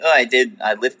I was like,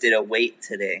 I lifted a weight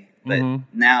today. But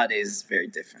nowadays it's very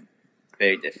different.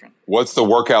 Very different. What's the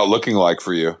workout looking like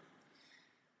for you?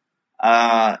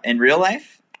 In real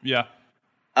life? Yeah.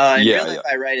 In real life,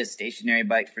 I ride a stationary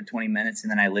bike for 20 minutes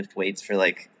and then I lift weights for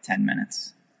like 10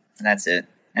 minutes. And that's it.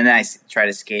 And then I try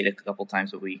to skate a couple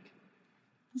times a week.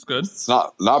 That's good. It's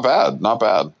not bad. Not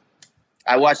bad.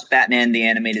 I watch Batman the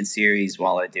Animated Series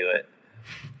while I do it.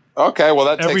 Okay, well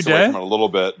that every takes day? away from it a little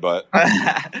bit, but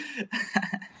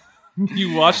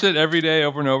you watched it every day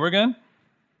over and over again?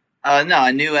 No,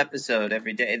 a new episode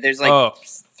every day. There's like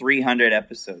 300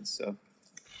 episodes, so.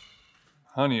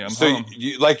 Honey, I'm home. So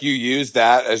you use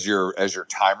that as your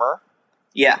timer?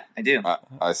 Yeah, I do.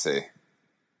 I see.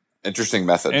 Interesting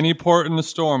method. Any port in the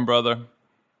storm, brother.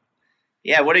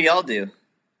 Yeah, what do y'all do?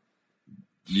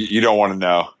 You don't want to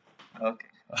know. Okay.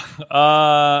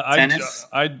 Tennis?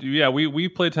 We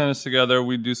play tennis together.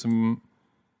 We do some.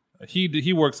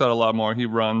 He works out a lot more. He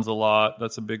runs a lot.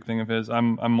 That's a big thing of his.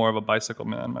 I'm more of a bicycle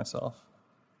man myself.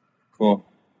 Cool.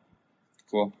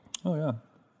 Oh yeah.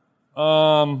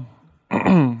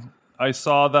 I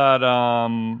saw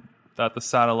that the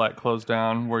satellite closed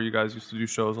down where you guys used to do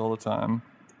shows all the time.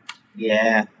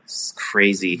 Yeah, it's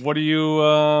crazy. What do you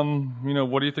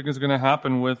what do you think is going to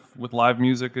happen with live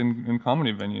music and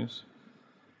comedy venues?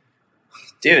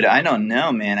 Dude, I don't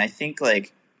know, man. I think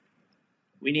like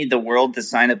we need the world to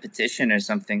sign a petition or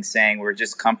something saying we're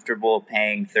just comfortable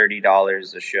paying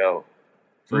 $30 a show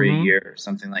for a year or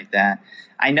something like that.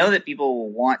 I know that people will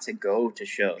want to go to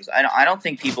shows. I don't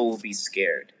think people will be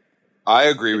scared. I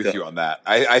agree with you on that.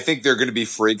 I think there are going to be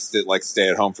freaks that like stay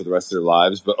at home for the rest of their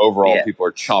lives, but overall, people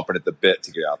are chomping at the bit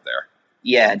to get out there.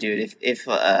 Yeah, dude. If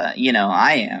you know,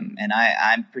 I am, and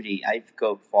I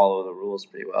go follow the rules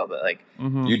pretty well, but like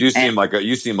you do seem like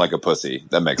a pussy.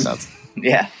 That makes sense.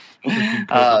 Yeah,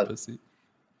 pussy.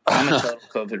 I'm a total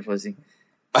COVID pussy.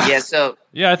 Yeah, so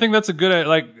yeah, I think that's a good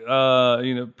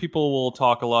people will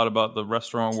talk a lot about the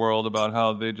restaurant world, about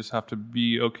how they just have to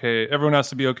be okay. Everyone has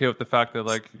to be okay with the fact that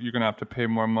like you're gonna have to pay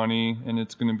more money, and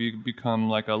it's gonna become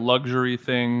like a luxury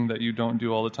thing that you don't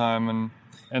do all the time,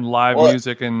 and live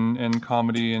music and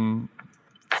comedy and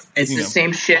it's the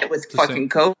same shit with fucking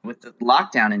COVID, with the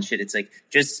lockdown and shit. It's like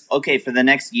just okay for the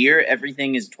next year,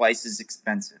 everything is twice as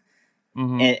expensive.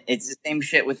 It's the same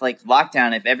shit with like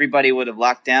lockdown. If everybody would have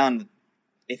locked down.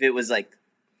 If it was like,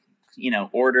 you know,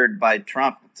 ordered by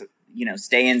Trump to, you know,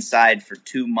 stay inside for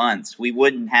 2 months, we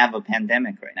wouldn't have a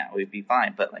pandemic right now. We'd be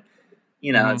fine. But like,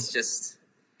 you know, it's just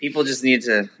people just need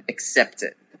to accept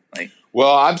it. Like,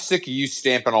 well, I'm sick of you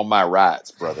stamping on my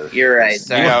rights, brother. You're right.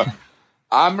 Sorry. You know,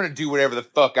 I'm gonna do whatever the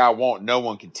fuck I want. No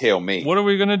one can tell me. What are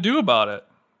we gonna do about it?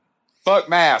 Fuck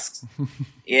masks.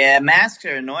 Yeah, masks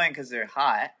are annoying because they're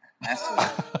hot. That's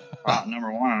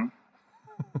number one.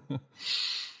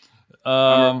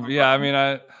 Yeah, I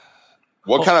mean,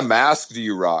 What kind of mask do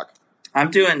you rock? I'm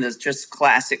doing this just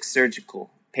classic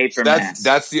surgical paper mask.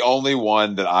 That's the only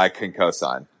one that I can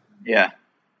co-sign. Yeah.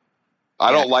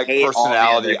 I don't like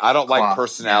personality. I don't like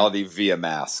personality via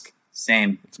mask.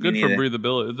 Same. It's good for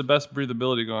breathability. It's the best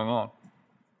breathability going on.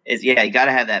 You got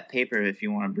to have that paper if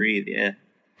you want to breathe. Yeah.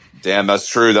 Damn, that's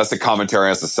true. That's the commentary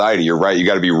on society. You're right. You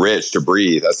got to be rich to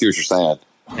breathe. I see what you're saying.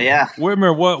 Yeah.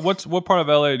 Whitmer, what part of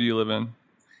LA do you live in?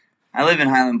 I live in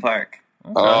Highland Park.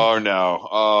 Okay. Oh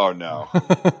no!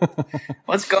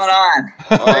 What's going on?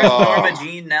 Norma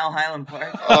Jean, now Highland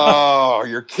Park. Oh,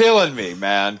 you're killing me,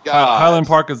 man! God. Highland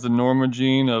Park is the Norma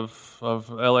Jean of LA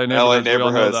neighborhoods. LA neighborhoods. We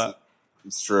all know that.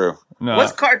 It's true. No.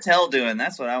 What's Cartel doing?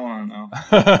 That's what I want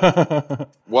to know.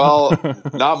 Well,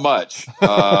 not much.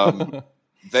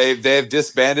 They've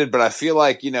disbanded, but I feel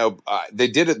like they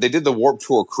did it. They did the Warped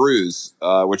Tour cruise,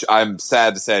 which I'm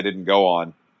sad to say I didn't go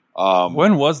on.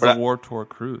 When was the Warped Tour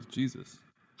cruise? Jesus.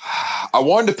 I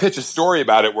wanted to pitch a story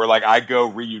about it where like I go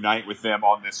reunite with them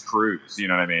on this cruise. You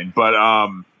know what I mean? But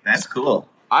that's cool.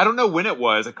 I don't know when it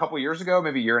was. A couple years ago,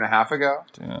 maybe a year and a half ago.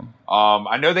 Damn.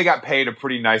 I know they got paid a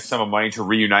pretty nice sum of money to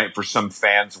reunite for some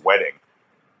fan's wedding.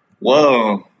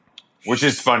 Whoa. Which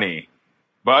is funny.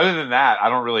 But other than that, I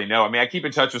don't really know. I mean, I keep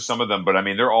in touch with some of them, but I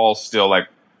mean, they're all still like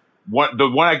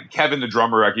Kevin, the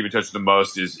drummer, I keep in touch with the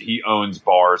most is he owns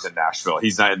bars in Nashville.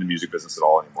 He's not in the music business at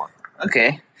all anymore.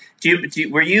 Okay.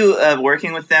 Were you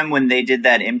working with them when they did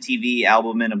that MTV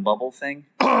album in a bubble thing?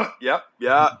 Yep.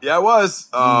 Yeah, it was.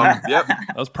 Yep.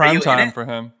 That was prime time for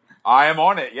him. I am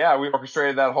on it. Yeah, we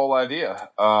orchestrated that whole idea.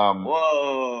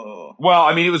 Whoa. Well,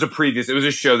 I mean, it was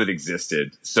a show that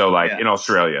existed. So like in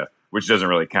Australia, which doesn't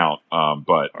really count.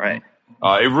 But right.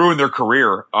 It ruined their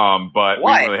career. But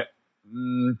why?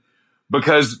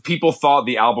 Because people thought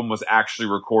the album was actually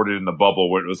recorded in the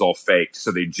bubble when it was all faked, so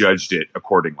they judged it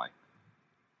accordingly.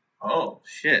 Oh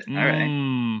shit! All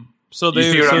right. So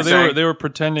they were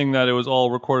pretending that it was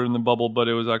all recorded in the bubble, but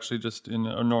it was actually just in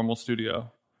a normal studio.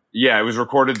 Yeah, it was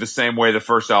recorded the same way the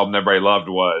first album Everybody Loved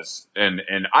was, and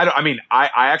I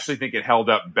actually think it held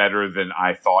up better than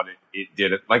I thought it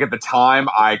did. Like at the time,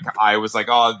 I was like,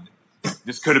 oh,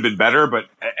 this could have been better,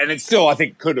 and it still I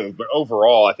think could have, but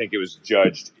overall, I think it was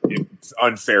judged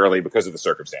unfairly because of the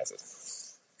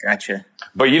circumstances. Gotcha.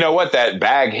 But you know what? That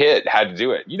bag hit had to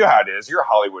do it. You know how it is. You're a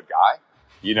Hollywood guy.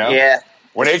 You know? Yeah.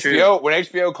 When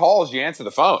HBO calls, you answer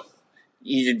the phone.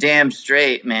 You're damn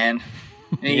straight, man.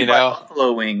 And you buy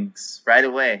buffalo wings right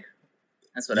away.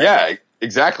 That's what I did.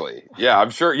 Exactly. Yeah, I'm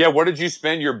sure. Yeah, what did you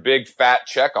spend your big fat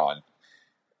check on?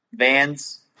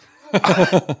 Vans.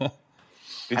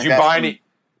 Did you buy any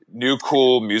new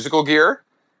cool musical gear?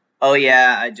 Oh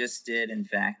yeah, I just did. In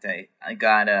fact, I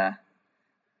got a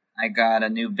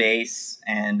new bass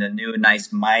and a new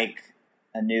nice mic,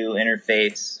 a new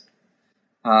interface.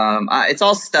 It's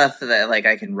all stuff that like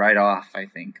I can write off, I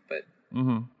think. But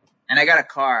and I got a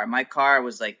car. My car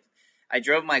was like, I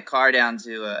drove my car down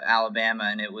to Alabama,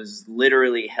 and it was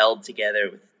literally held together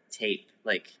with tape.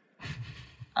 Like,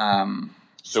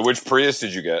 So which Prius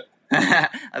did you get? I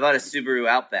bought a Subaru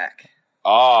Outback.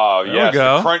 Oh, there yes, we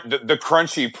go. The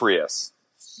crunchy Prius.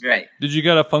 Right. Did you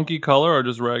get a funky color or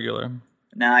just regular?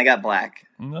 No, I got black.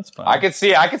 That's fine. I could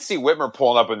see Whitmer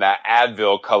pulling up in that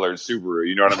Advil colored Subaru.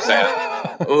 You know what I'm saying?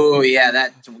 Oh yeah,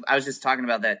 I was just talking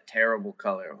about that terrible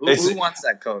color. Who wants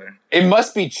that color? It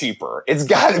must be cheaper. It's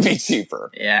got to be cheaper.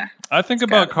 Yeah. I think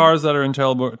about cars that are in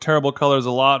terrible colors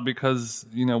a lot because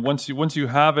once you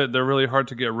have it, they're really hard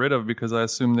to get rid of because I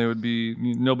assume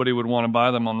nobody would want to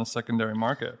buy them on the secondary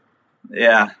market.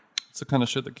 Yeah. It's the kind of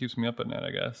shit that keeps me up at night,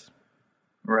 I guess.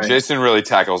 Right. Jason really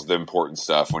tackles the important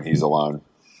stuff when he's alone.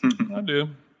 I do.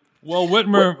 Well,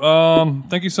 Whitmer,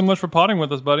 thank you so much for potting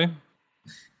with us, buddy.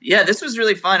 Yeah, this was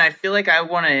really fun. I feel like I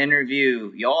want to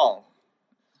interview y'all.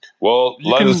 Well,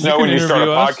 let us know when you start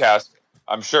a podcast.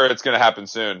 I'm sure it's going to happen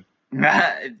soon.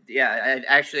 Yeah, it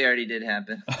actually already did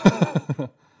happen.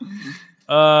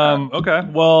 Okay.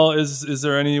 Well, is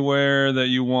there anywhere that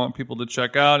you want people to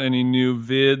check out? Any new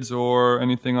vids or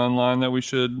anything online that we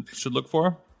should look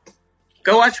for?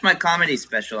 Go watch my comedy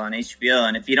special on HBO,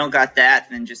 and if you don't got that,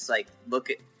 then just look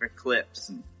for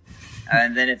clips,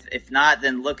 and then if not,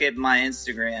 then look at my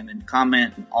Instagram and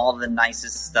comment all the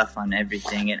nicest stuff on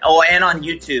everything, and on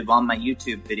YouTube on my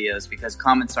YouTube videos because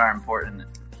comments are important,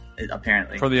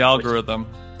 apparently for the algorithm.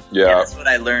 Yeah, that's what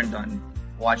I learned on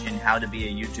watching how to be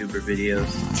a YouTuber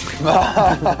videos.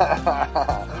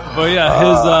 But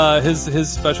yeah,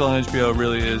 his special on HBO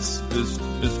really is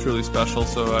truly special.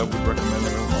 So I would recommend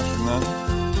everyone watching that.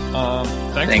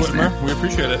 Thanks, Whitmer. Man. We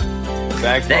appreciate it.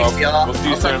 Thanks y'all. We'll see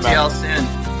you I'll talk to y'all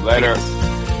soon. Later.